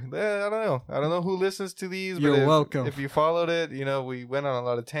hour. I don't know who listens to these, but You're welcome. If you followed it, we went on a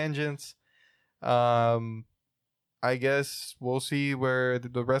lot of tangents. I guess we'll see where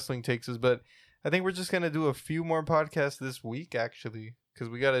the wrestling takes us, but I think we're just gonna do a few more podcasts this week, actually, because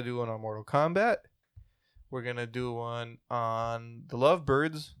we got to do one on Mortal Kombat. We're gonna do one on the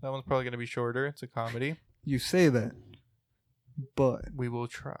Lovebirds. That one's probably gonna be shorter. It's a comedy. You say that, but We will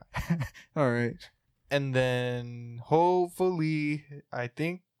try. all right. And then hopefully, I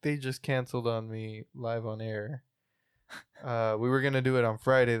think they just canceled on me live on air. We were going to do it on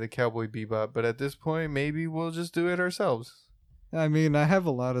Friday, the Cowboy Bebop, but at this point, maybe we'll just do it ourselves. I mean, I have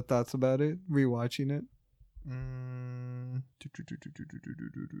a lot of thoughts about it, rewatching it.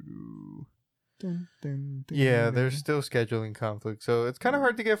 Yeah, there's still scheduling conflict, so it's kind of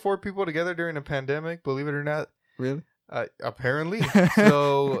hard to get 4 people together during a pandemic, believe it or not. Really? Apparently.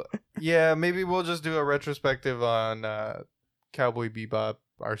 So, yeah, maybe we'll just do a retrospective on Cowboy Bebop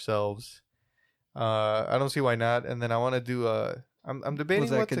ourselves. I don't see why not. And then I want to do I'm debating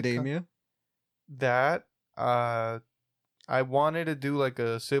Was what Academia? that. I wanted to do like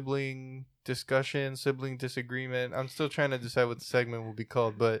a sibling discussion, sibling disagreement. I'm still trying to decide what the segment will be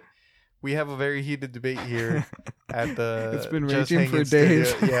called, but we have a very heated debate here at the It's been Just raging Hanging for days.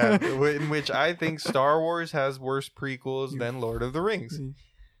 Studio. Yeah, in which I think Star Wars has worse prequels than Lord of the Rings. And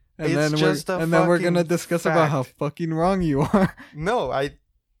It's then just a we're fucking gonna discuss about how fact. fucking wrong you are. No,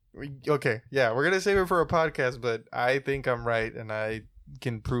 okay, yeah, we're gonna save it for a podcast, but I think I'm right, and I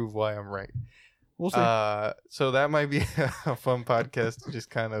can prove why I'm right. We'll see. So that might be a fun podcast to just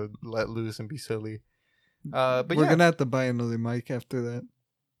kind of let loose and be silly. But we're yeah. gonna have to buy another mic after that.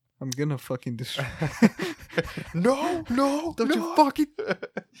 I'm gonna fucking destroy. No, Don't you fucking.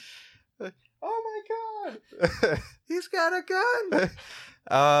 Oh my god. He's got a gun.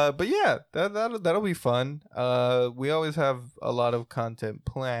 But yeah, that'll be fun. We always have a lot of content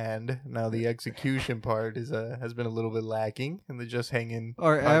planned. Now the execution part has been a little bit lacking in the Just Hanging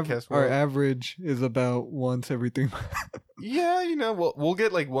podcast Our world. average is about once every 3 months. Yeah, we'll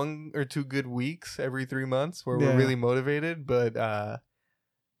get like 1 or 2 good weeks every 3 months where Yeah. we're really motivated. But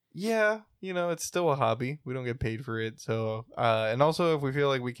yeah, it's still a hobby. We don't get paid for it. So and also if we feel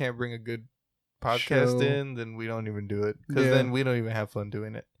like we can't bring a good podcast Show. in, then we don't even do it, because Yeah. then we don't even have fun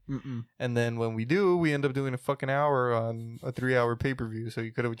doing it. Mm-mm. And then when we do, we end up doing a fucking hour on a 3-hour pay-per-view. So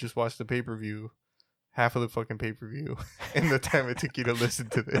you could have just watched the pay-per-view, half of the fucking pay-per-view, in the time it took you to listen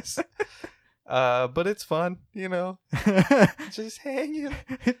to this. But it's fun, just hanging.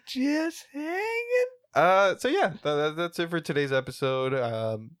 Just hanging. So yeah, that's it for today's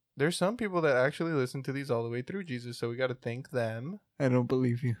episode. There's some people that actually listen to these all the way through, Jesus, so we got to thank them. I don't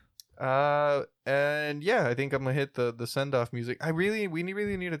believe you. And yeah, I think I'm gonna hit the send off music. We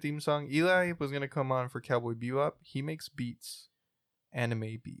really need a theme song. Eli was gonna come on for Cowboy Bebop. He makes beats,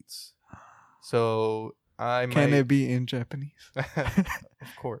 anime beats. So Can it be in Japanese?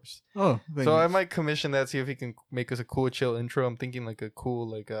 of course. Oh, So I might commission that, see if he can make us a cool chill intro. I'm thinking like a cool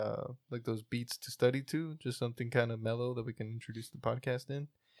like those beats to study to, just something kind of mellow that we can introduce the podcast in.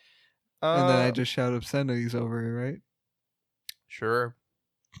 And then I just shout obscenities over it, right? Sure.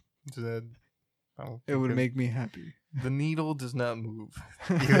 It would make me happy. The needle does not move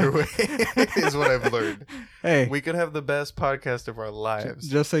either way, is what I've learned. Hey, We could have the best podcast of our lives,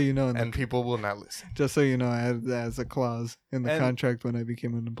 just so you know, and people will not listen. just so you know, I had that as a clause in the And- contract when I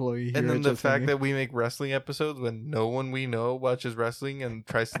became an employee here. And then at the Just fact Hanging. that we make wrestling episodes when no one we know watches wrestling and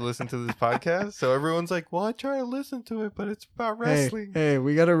tries to listen to this podcast, so everyone's like, "Well, I try to listen to it, but it's about wrestling." Hey,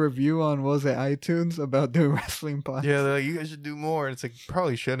 we got a review on what was it, iTunes about doing wrestling podcasts. Yeah, they're like, "You guys should do more." And it's like,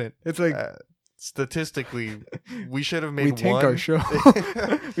 probably shouldn't. It's like Statistically, we should have made we tank one. our show.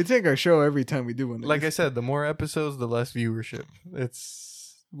 We tank our show every time we do one. of Like I these. said, the more episodes, the less viewership.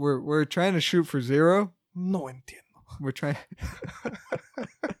 It's we're trying to shoot for 0. no entiendo. We're trying.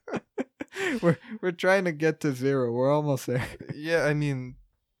 we're trying to get to 0. We're almost there. Yeah, I mean,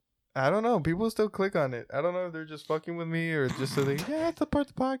 I don't know. People still click on it. I don't know if they're just fucking with me or just so yeah, it's a part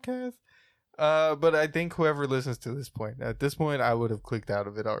of the podcast. But I think whoever listens to this point, at this point, I would have clicked out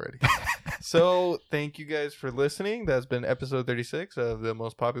of it already. So thank you guys for listening. That's been episode 36 of the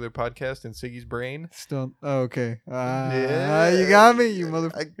most popular podcast in Siggy's brain. Still okay. Yeah. You got me, you I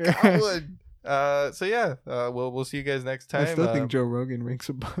motherfucker. got one. So yeah, we'll see you guys next time. I still think Joe Rogan ranks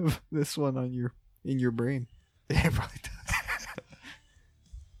above this one on in your brain. Yeah, it probably does.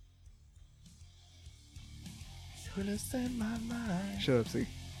 Listen, my mind. Shut up, see.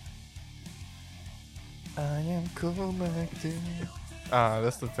 I am collected.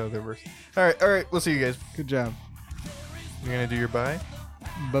 That's the other verse. All right. We'll see you guys. Good job. You're gonna do your bye.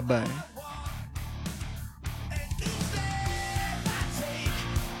 Bye bye. Tuesday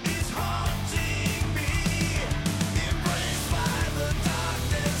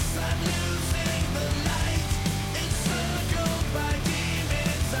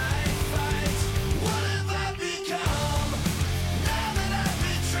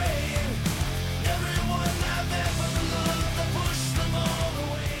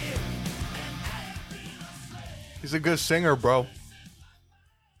He's a good singer, bro.